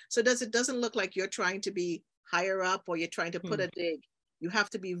person. So it doesn't look like you're trying to be higher up or you're trying to put a dig. You have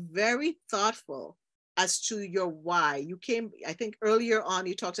to be very thoughtful as to your why. I think earlier on,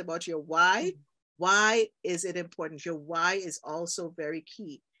 you talked about your why. Why is it important? Your why is also very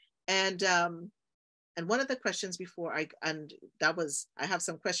key. And one of the questions before I have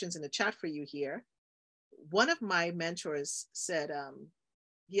some questions in the chat for you here. One of my mentors said,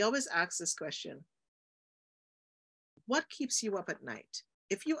 he always asks this question: what keeps you up at night?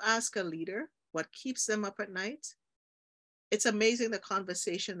 If you ask a leader what keeps them up at night, it's amazing the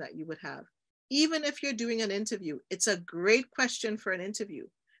conversation that you would have. Even if you're doing an interview, it's a great question for an interview,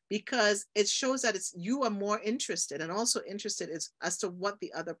 because it shows that you are more interested, and also interested as to what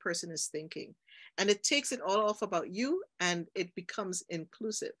the other person is thinking. And it takes it all off about you, and it becomes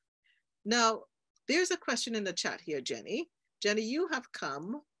inclusive. Now, there's a question in the chat here, Jenny. Jenny, you have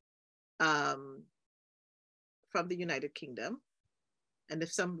come from the United Kingdom. And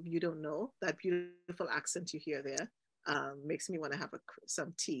if some of you don't know, that beautiful accent you hear there makes me want to have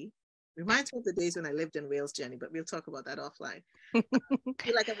some tea. Reminds me of the days when I lived in Wales, Jenny, but we'll talk about that offline. I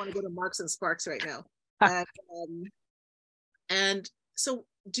feel like I want to go to Marks and Sparks right now. And so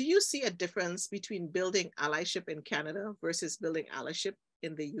do you see a difference between building allyship in Canada versus building allyship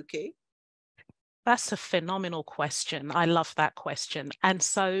in the UK? That's a phenomenal question. I love that question. And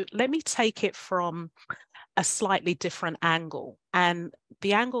so let me take it from a slightly different angle. And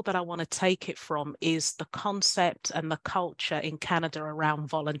the angle that I want to take it from is the concept and the culture in Canada around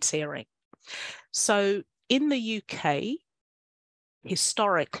volunteering. So in the UK,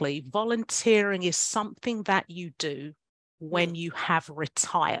 historically, volunteering is something that you do when you have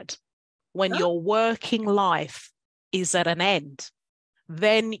retired, when your working life is at an end.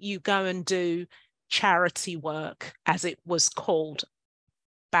 Then you go and do charity work, as it was called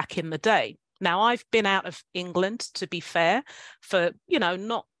back in the day. Now, I've been out of England, to be fair, for,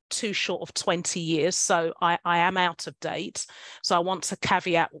 not too short of 20 years. So I am out of date. So I want to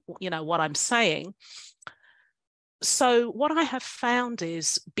caveat, what I'm saying. So what I have found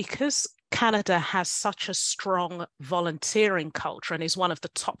is, because Canada has such a strong volunteering culture and is one of the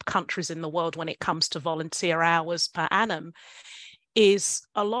top countries in the world when it comes to volunteer hours per annum, is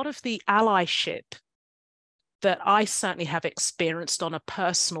a lot of the allyship that I certainly have experienced on a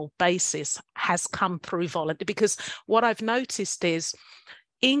personal basis has come through volunteer. Because what I've noticed is,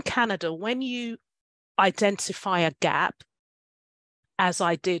 in Canada, when you identify a gap, as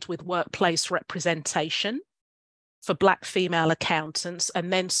I did with workplace representation for Black female accountants,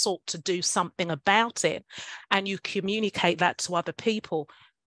 and then sought to do something about it, and you communicate that to other people,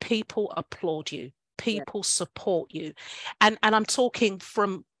 people applaud you, people support you. And I'm talking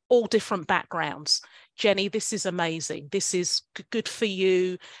from all different backgrounds. Jenny, this is amazing. This is good for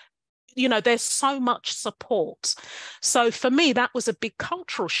you. There's so much support. So for me, that was a big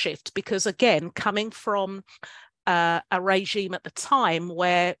cultural shift, because again, coming from a regime at the time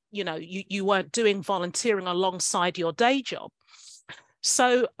where, you weren't doing volunteering alongside your day job.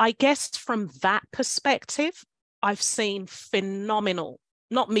 So I guess from that perspective, I've seen phenomenal,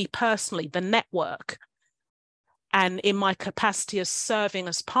 not me personally, the network. And in my capacity as serving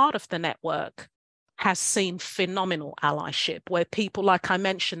as part of the network, has seen phenomenal allyship, where people, like I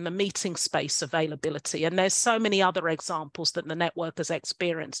mentioned, the meeting space availability, and there's so many other examples that the network has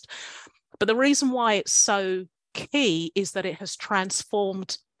experienced. But the reason why it's so key is that it has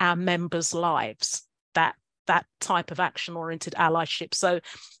transformed our members' lives, that type of action-oriented allyship. So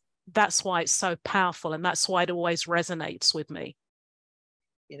that's why it's so powerful, and that's why it always resonates with me.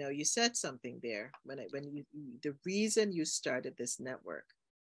 You know, you said something there when you the reason you started this network,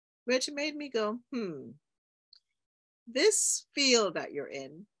 which made me go, this field that you're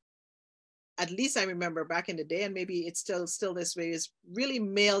in, at least I remember back in the day, and maybe it's still this way, is really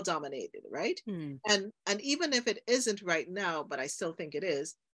male dominated, right? And even if it isn't right now, but I still think it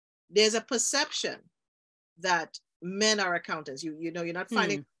is, there's a perception that men are accountants. You know, you're not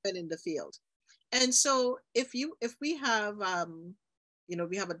finding men in the field. And so if we have you know,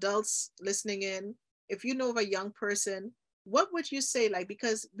 we have adults listening in, if you know of a young person, what would you say, like,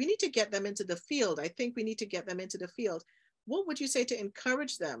 because we need to get them into the field. I think we need to get them into the field. What would you say to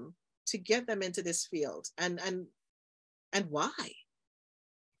encourage them to get them into this field, and why?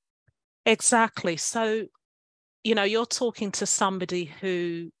 Exactly. So, you know, you're talking to somebody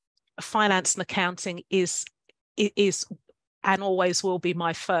who finance and accounting is and always will be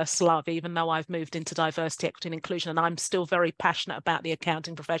my first love, even though I've moved into diversity, equity, and inclusion, and I'm still very passionate about the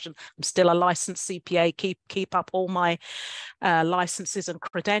accounting profession. I'm still a licensed CPA, keep up all my licenses and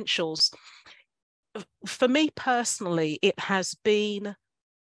credentials. For me personally, it has been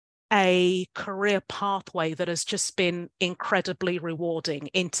a career pathway that has just been incredibly rewarding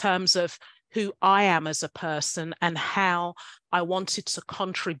in terms of who I am as a person and how I wanted to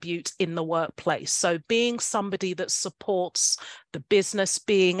contribute in the workplace. So being somebody that supports the business,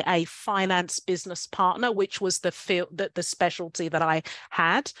 being a finance business partner, which was the field, the specialty that I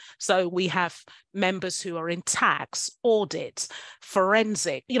had. So we have members who are in tax, audit,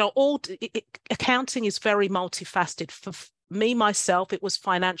 forensic, you know, accounting is very multifaceted. For me, myself, it was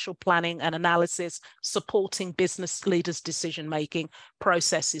financial planning and analysis, supporting business leaders' decision-making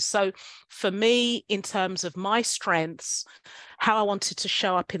processes. So for me, in terms of my strengths, how I wanted to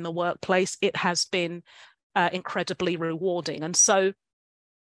show up in the workplace, it has been incredibly rewarding. And so,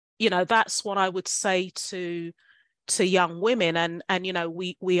 you know, that's what I would say to young women. And you know,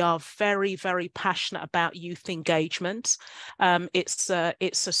 we are very, very passionate about youth engagement. It's a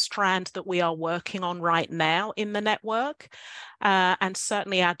strand that we are working on right now in the network. And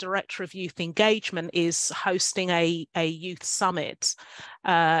certainly our Director of Youth Engagement is hosting a youth summit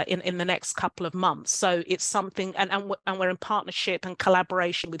in the next couple of months. So it's something, and we're in partnership and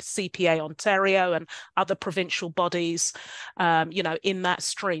collaboration with CPA Ontario and other provincial bodies, you know, in that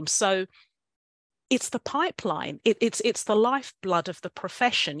stream. So it's the pipeline. It's the lifeblood of the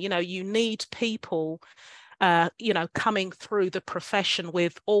profession. You know, you need people, you know, coming through the profession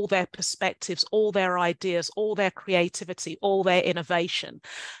with all their perspectives, all their ideas, all their creativity, all their innovation.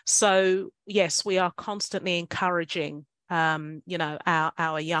 So yes, we are constantly encouraging, you know,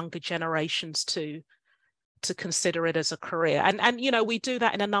 our younger generations to consider it as a career. And you know, we do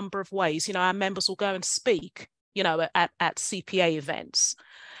that in a number of ways. You know, our members will go and speak, you know, at CPA events.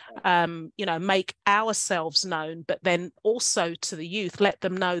 You know, make ourselves known, but then also to the youth, let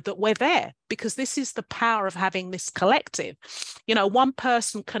them know that we're there, because this is the power of having this collective. You know, one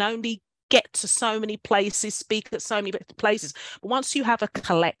person can only get to so many places, speak at so many places. But once you have a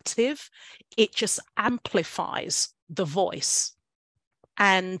collective, it just amplifies the voice.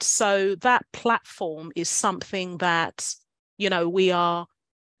 And so that platform is something that, you know, we are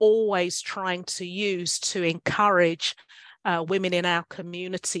always trying to use to encourage women in our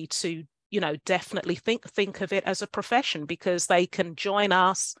community to, you know, definitely think of it as a profession, because they can join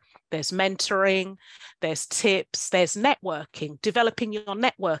us. There's mentoring, there's tips, there's networking, developing your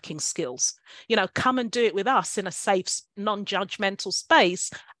networking skills. You know, come and do it with us in a safe, non-judgmental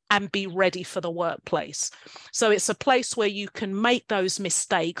space and be ready for the workplace. So it's a place where you can make those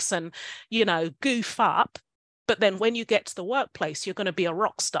mistakes and, you know, goof up, but then when you get to the workplace, you're going to be a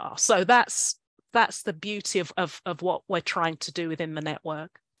rock star. So that's the beauty of what we're trying to do within the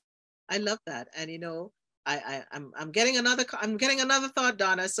network. I love that. And you know, I'm getting another thought,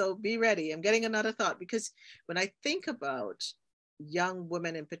 Donna. So be ready. I'm getting another thought, because when I think about young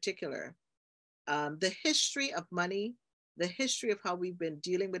women in particular, the history of money, the history of how we've been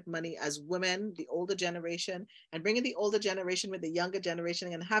dealing with money as women, the older generation, and bringing the older generation with the younger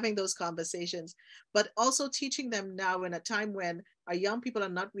generation and having those conversations, but also teaching them now in a time when our young people are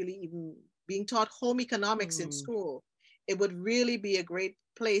not really even being taught home economics in school. It would really be a great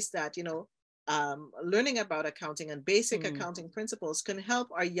place that, you know, learning about accounting and basic accounting principles can help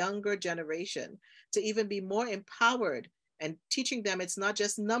our younger generation to even be more empowered, and teaching them it's not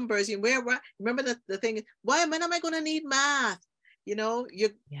just numbers. You remember the thing, when am I going to need math? You know,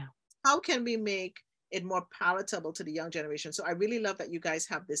 how can we make it more palatable to the young generation? So I really love that you guys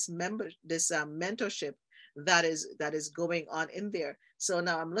have this mentorship that is going on in there. So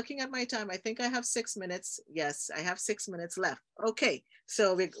now I'm looking at my time. I think I have 6 minutes. Yes, I have 6 minutes left. Okay,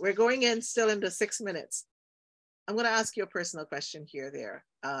 so we're going in still into 6 minutes. I'm going to ask you a personal question here there.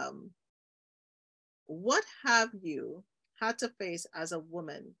 what have you had to face as a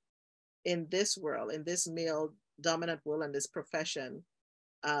woman in this world, in this male dominant world and this profession,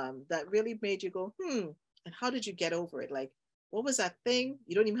 that really made you go, and how did you get over it? Like, what was that thing?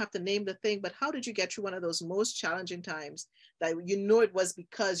 You don't even have to name the thing, but how did you get through one of those most challenging times that you know it was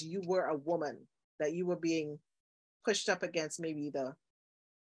because you were a woman, that you were being pushed up against maybe the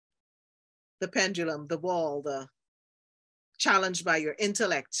pendulum, the wall, the challenged by your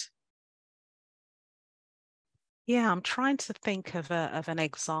intellect? Yeah, I'm trying to think of an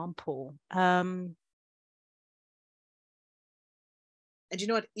example. And you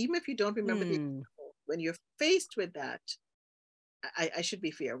know what? Even if you don't remember the example, when you're faced with that, I should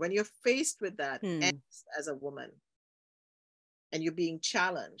be fair. When you're faced with that as a woman and you're being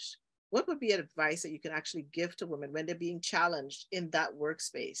challenged, what would be advice that you can actually give to women when they're being challenged in that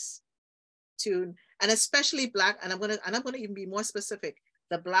workspace? And especially Black, and I'm gonna even be more specific,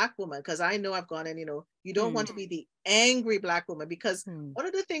 the Black woman, because I know I've gone in, you don't want to be the angry Black woman, because one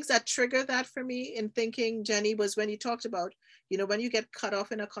of the things that triggered that for me in thinking, Jenny, was when you talked about, when you get cut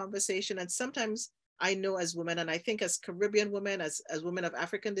off in a conversation. And sometimes I know as women, and I think as Caribbean women, as women of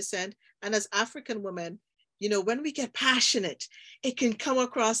African descent, and as African women, when we get passionate, it can come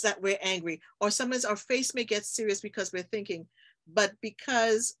across that we're angry, or sometimes our face may get serious because we're thinking, but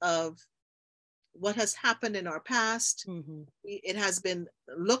because of what has happened in our past, it has been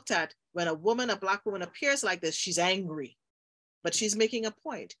looked at when a Black woman appears like this, she's angry, but she's making a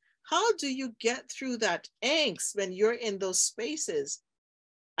point. How do you get through that angst when you're in those spaces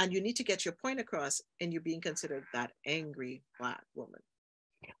and you need to get your point across and you're being considered that angry Black woman?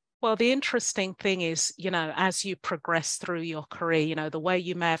 Well, the interesting thing is, as you progress through your career, the way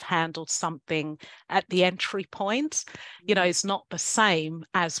you may have handled something at the entry point, is not the same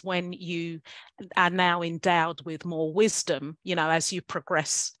as when you are now endowed with more wisdom, as you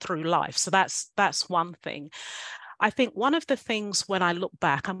progress through life. So that's one thing. I think one of the things when I look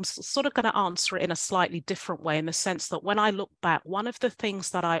back, I'm sort of going to answer it in a slightly different way, in the sense that when I look back, one of the things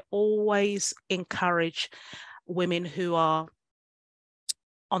that I always encourage women who are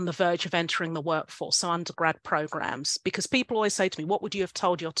on the verge of entering the workforce, so undergrad programs, because people always say to me, what would you have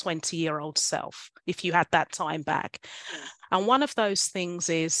told your 20-year-old self if you had that time back? And one of those things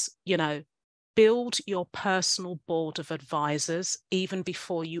is, build your personal board of advisors even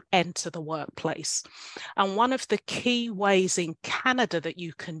before you enter the workplace. And one of the key ways in Canada that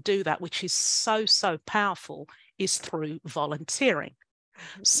you can do that, which is so, so powerful, is through volunteering.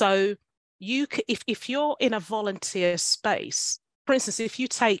 So if you're in a volunteer space, for instance, if you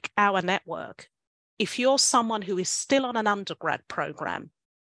take our network, if you're someone who is still on an undergrad program,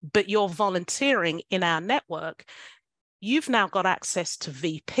 but you're volunteering in our network, you've now got access to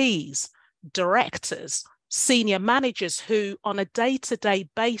VPs, directors, senior managers who on a day-to-day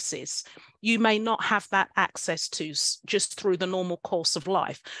basis, you may not have that access to just through the normal course of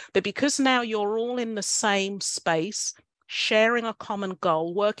life. But because now you're all in the same space, sharing a common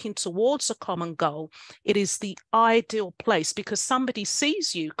goal, working towards a common goal, it is the ideal place, because somebody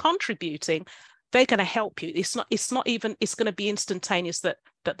sees you contributing, they're going to help you. It's going to be instantaneous that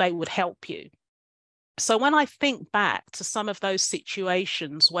they would help you. So when I think back to some of those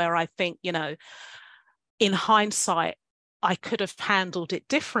situations where I think, in hindsight, I could have handled it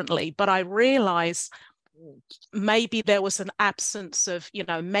differently, but I realize maybe there was an absence of,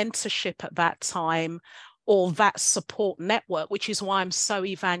 mentorship at that time, or that support network, which is why I'm so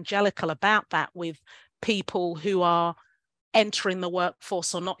evangelical about that with people who are entering the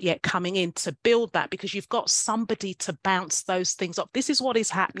workforce or not yet coming in, to build that, because you've got somebody to bounce those things off. This is what is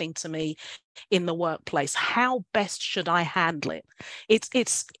happening to me in the workplace. How best should I handle it?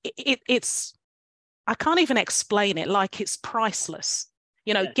 It's I can't even explain it. Like, it's priceless.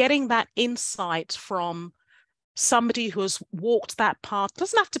 Getting that insight from somebody who has walked that path,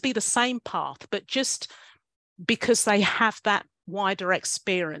 doesn't have to be the same path, but just because they have that wider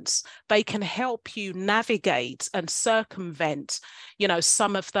experience, they can help you navigate and circumvent,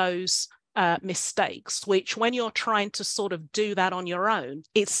 some of those mistakes, which when you're trying to sort of do that on your own,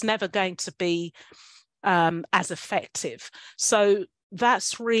 it's never going to be as effective. So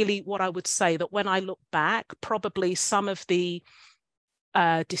that's really what I would say, that when I look back, probably some of the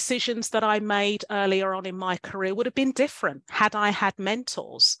decisions that I made earlier on in my career would have been different had I had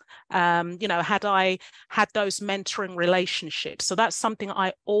mentors, had I had those mentoring relationships. So that's something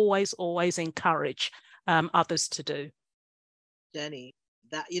I always encourage others to do. Jenny,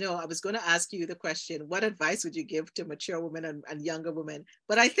 that, I was going to ask you the question, what advice would you give to mature women and younger women?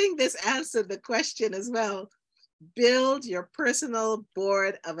 But I think this answered the question as well. Build your personal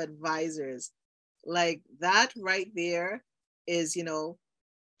board of advisors. Like, that right there is,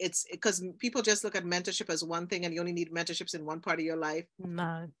 it's because people just look at mentorship as one thing and you only need mentorships in one part of your life.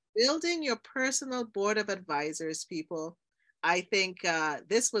 No. Building your personal board of advisors, people. I think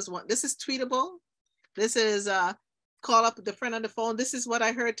this is tweetable. This is call up the friend on the phone. This is what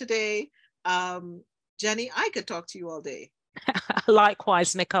I heard today. Jenny, I could talk to you all day.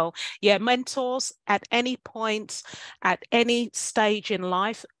 Likewise, Nicole. Yeah, mentors at any point, at any stage in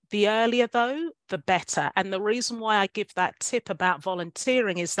life. The earlier, though, the better. And the reason why I give that tip about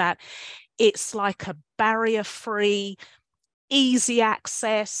volunteering is that it's like a barrier-free, easy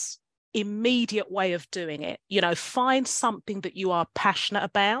access, immediate way of doing it. You know, find something that you are passionate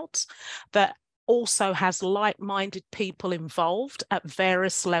about that also has like-minded people involved at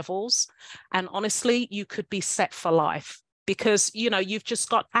various levels. And honestly, you could be set for life, because, you know, you've just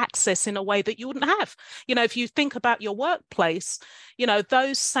got access in a way that you wouldn't have. You know, if you think about your workplace, you know,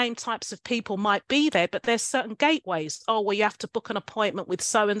 those same types of people might be there, but there's certain gateways. Oh, well, you have to book an appointment with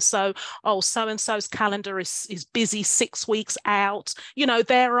so-and-so. Oh, so-and-so's calendar is busy 6 weeks out. You know,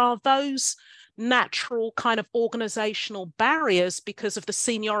 there are those natural kind of organizational barriers because of the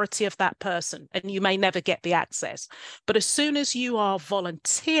seniority of that person, and you may never get the access. But as soon as you are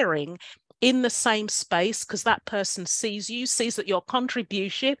volunteering in the same space, because that person sees you, sees that you're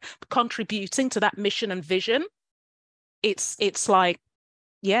contributing to that mission and vision, it's like,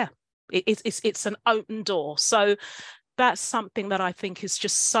 yeah, it's an open door. So that's something that I think is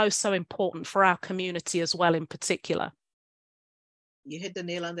just so important for our community as well, in particular. You hit the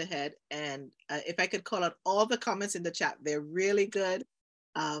nail on the head. And if I could call out all the comments in the chat, they're really good.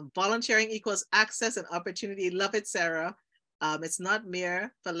 Volunteering equals access and opportunity. Love it, Sarah. It's not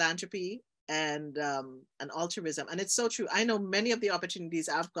mere philanthropy and altruism. And it's so true. I know many of the opportunities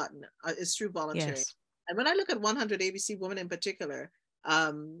I've gotten is through volunteering. Yes. And when I look at 100 ABC Women in particular,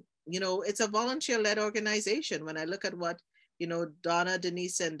 you know, it's a volunteer-led organization. When I look at what, you know, Donna,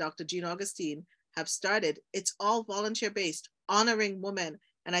 Denise, and Dr. Jean Augustine have started, it's all volunteer-based, honoring women.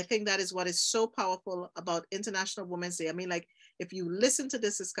 And I think that is what is so powerful about International Women's Day. I mean, like, if you listen to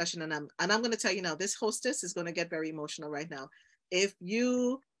this discussion, and I'm going to tell you now, this hostess is going to get very emotional right now. If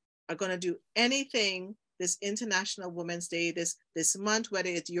you are going to do anything this International Women's Day, this month, whether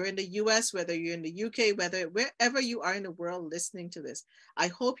it's you're in the US, whether you're in the UK, wherever you are in the world listening to this, I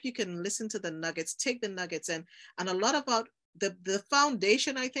hope you can listen to the nuggets, take the nuggets, and a lot about the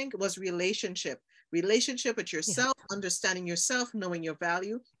foundation, I think, was relationship with yourself, understanding yourself, knowing your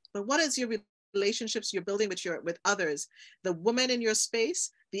value. But what is your relationships you're building with others, the women in your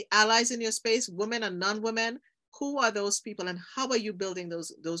space, the allies in your space, women and non-women? Who are those people, and how are you building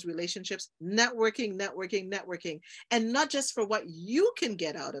those relationships? Networking, and not just for what you can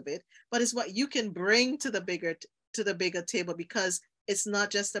get out of it, but it's what you can bring to the bigger table, because it's not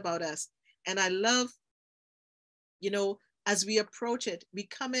just about us. And I love, you know, as we approach it, we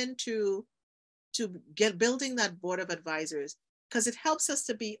come into building that board of advisors, because it helps us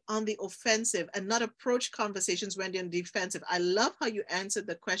to be on the offensive and not approach conversations when they're on the defensive. I love how you answered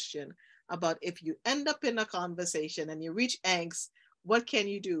the question about if you end up in a conversation and you reach angst, what can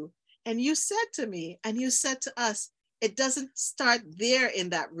you do? And you said to me, and you said to us, it doesn't start there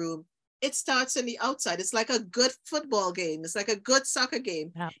in that room. It starts on the outside. It's like a good football game. It's like a good soccer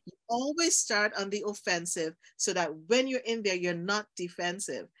game. Yeah. You always start on the offensive so that when you're in there, you're not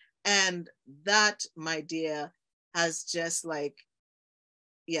defensive. And that, my dear, has just like,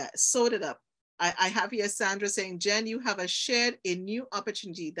 yeah, sewed it up. I have here Sandra saying, Jen, you have shared a new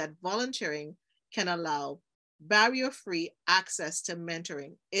opportunity that volunteering can allow, barrier-free access to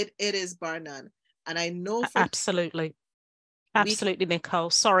mentoring. It is bar none. And I know for Absolutely,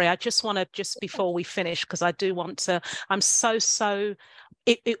 Nicole. Sorry, I just want to, just before we finish, because I do want to, I'm so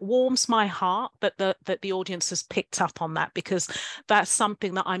it warms my heart that the audience has picked up on that, because that's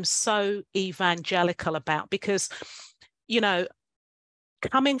something that I'm so evangelical about. Because, you know,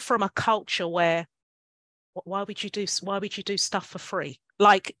 coming from a culture where, why would you do stuff for free?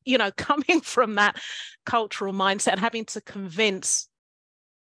 Like, you know, coming from that cultural mindset and having to convince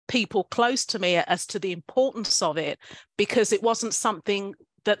people close to me as to the importance of it, because it wasn't something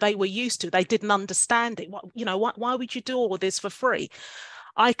that they were used to. They didn't understand it. Why would you do all of this for free?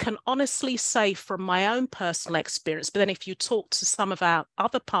 I can honestly say from my own personal experience, but then if you talk to some of our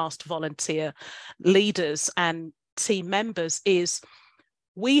other past volunteer leaders and team members, is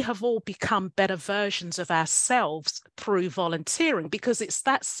we have all become better versions of ourselves through volunteering, because it's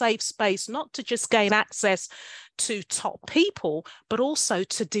that safe space, not to just gain access to top people, but also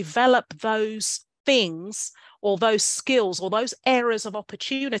to develop those things or those skills or those areas of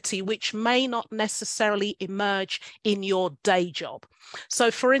opportunity which may not necessarily emerge in your day job.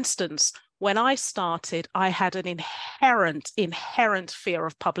 So for instance, when I started, I had an inherent fear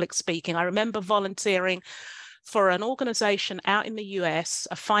of public speaking. I remember volunteering for an organization out in the US,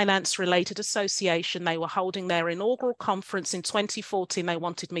 a finance-related association. They were holding their inaugural conference in 2014. They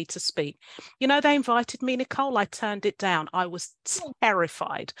wanted me to speak. You know, they invited me, Nicole. I turned it down. I was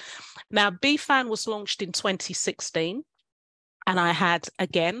terrified. Now, BFAN was launched in 2016, and I had,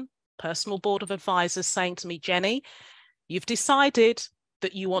 again, personal board of advisors saying to me, Jenny, you've decided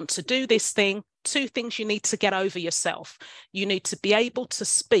that you want to do this thing. 2 things you need to get over yourself. You need to be able to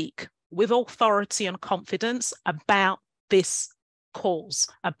speak with authority and confidence about this cause,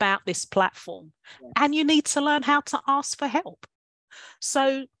 about this platform. Yes. And you need to learn how to ask for help.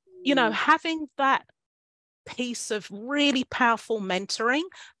 So, you know, having that piece of really powerful mentoring,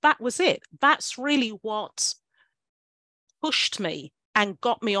 that was it. That's really what pushed me and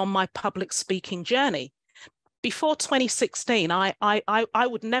got me on my public speaking journey. Before 2016, I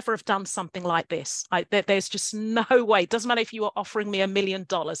would never have done something like this. There's just no way. It doesn't matter if you were offering me $1 million,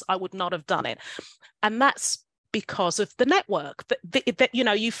 I would not have done it. And that's because of the network. That you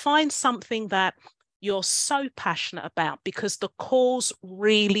know, you find something that you're so passionate about because the cause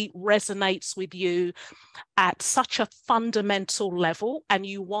really resonates with you at such a fundamental level, and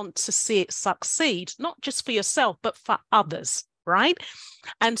you want to see it succeed, not just for yourself, but for others. Right?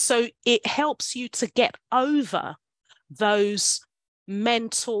 And so it helps you to get over those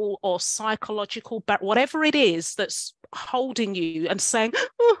mental or psychological, whatever it is that's holding you and saying,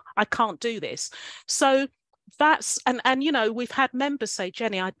 oh, I can't do this. So that's, and you know, we've had members say,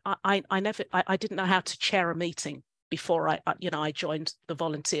 Jenny, I didn't know how to chair a meeting before I joined the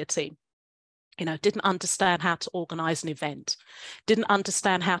volunteer team. You know, didn't understand how to organize an event, didn't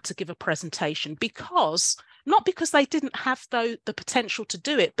understand how to give a presentation, not because they didn't have the potential to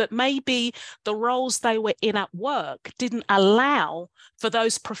do it, but maybe the roles they were in at work didn't allow for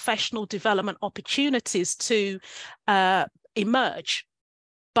those professional development opportunities to emerge.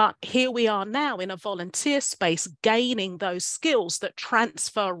 But here we are now in a volunteer space, gaining those skills that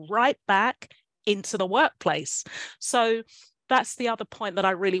transfer right back into the workplace. So that's the other point that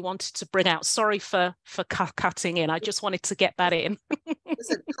I really wanted to bring out. Sorry for cutting in. I just wanted to get that in.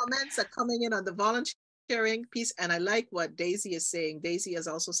 Listen, comments are coming in on the volunteering piece, and I like what Daisy is saying. Daisy is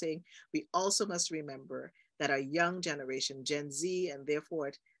also saying we also must remember that our young generation, Gen Z and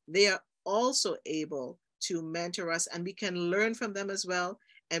therefore, they are also able to mentor us, and we can learn from them as well.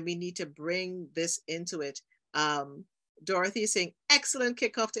 And we need to bring this into it. Dorothy is saying, excellent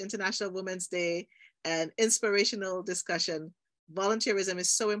kickoff to International Women's Day and inspirational discussion. Volunteerism is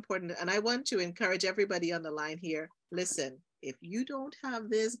so important. And I want to encourage everybody on the line here. Listen, if you don't have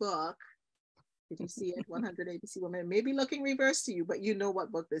this book, if you see it, 100 ABC Women, maybe looking reverse to you, but you know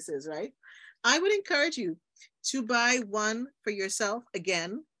what book this is, right? I would encourage you to buy one for yourself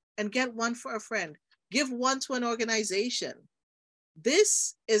again and get one for a friend. Give one to an organization.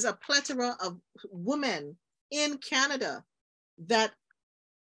 This is a plethora of women in Canada that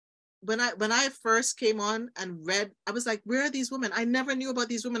when I first came on and read, I was like, where are these women? I never knew about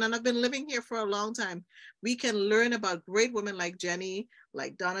these women, and I've been living here for a long time. We can learn about great women like Jenny,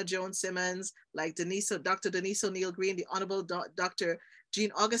 like Donna Jones Simmons, like Dr. Denise O'Neill Green, the Honorable Dr.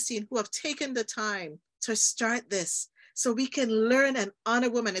 Jean Augustine, who have taken the time to start this so we can learn and honor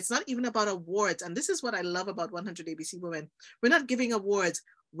women. It's not even about awards. And this is what I love about 100 ABC Women. We're not giving awards.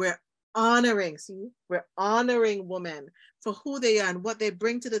 We're honoring, we're honoring women for who they are and what they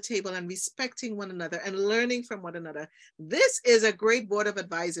bring to the table, and respecting one another and learning from one another. This is a great board of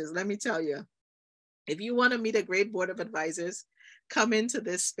advisors, let me tell you. If you want to meet a great board of advisors, come into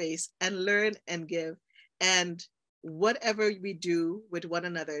this space and learn and give. And whatever we do with one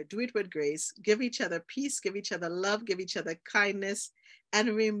another, do it with grace, give each other peace, give each other love, give each other kindness.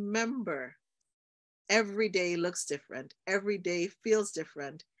 And remember, every day looks different. Every day feels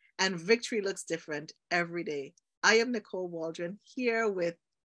different. And victory looks different every day. I am Nicole Waldron here with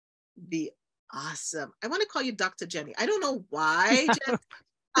the awesome, I want to call you Dr. Jenny. I don't know why, Jenny.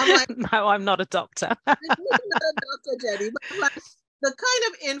 I'm like, no, I'm not a doctor. I'm not a Dr. Jenny, but I'm like, the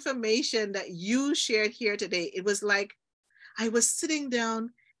kind of information that you shared here today, it was like I was sitting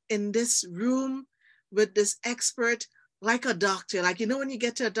down in this room with this expert, like a doctor. Like, you know, when you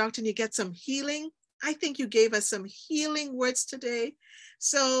get to a doctor and you get some healing, I think you gave us some healing words today.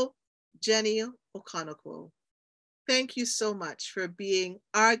 So, Jenny Okonokwo, thank you so much for being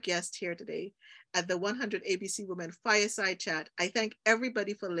our guest here today at the 100 ABC Women Fireside Chat. I thank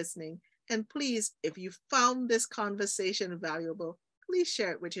everybody for listening. And please, if you found this conversation valuable, please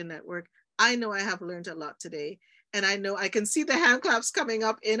share it with your network. I know I have learned a lot today. And I know I can see the hand claps coming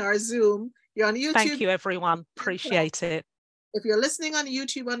up in our Zoom. You're on YouTube. Thank you, everyone. Appreciate it. If you're listening on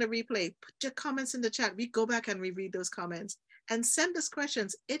YouTube on the replay, put your comments in the chat. We go back and we read those comments and send us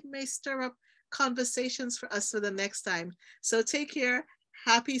questions. It may stir up conversations for us for the next time. So take care.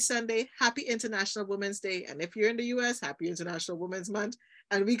 Happy Sunday. Happy International Women's Day. And if you're in the US, happy International Women's Month.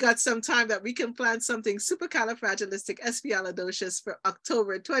 And we got some time that we can plan something supercalifragilisticexpialidocious for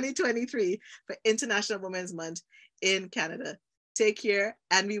October 2023 for International Women's Month in Canada. Take care,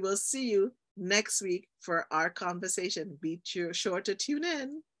 and we will see you next week for our conversation. Be sure to tune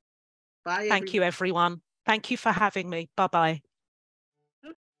in. Bye. Thank you, everyone. Thank you for having me. Bye-bye.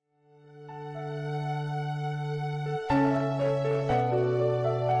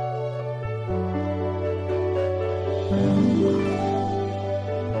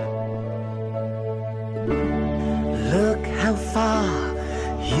 Look how far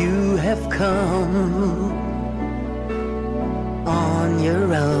you have come on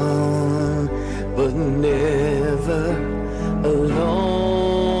your own, but never alone.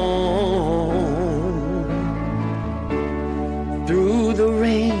 Through the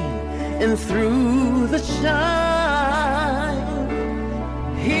rain and through the shine,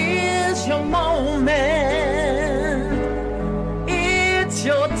 here's your moment, it's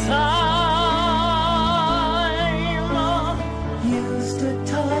your time.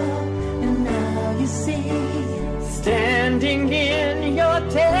 Standing in your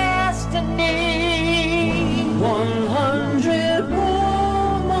destiny, 100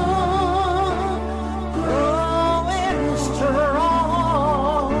 woman, growing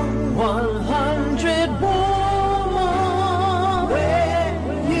strong, 100 woman, where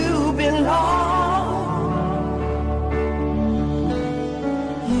you belong.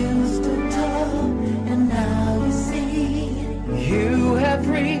 You stood tall and now you see, you have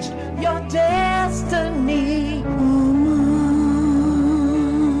reached your destiny.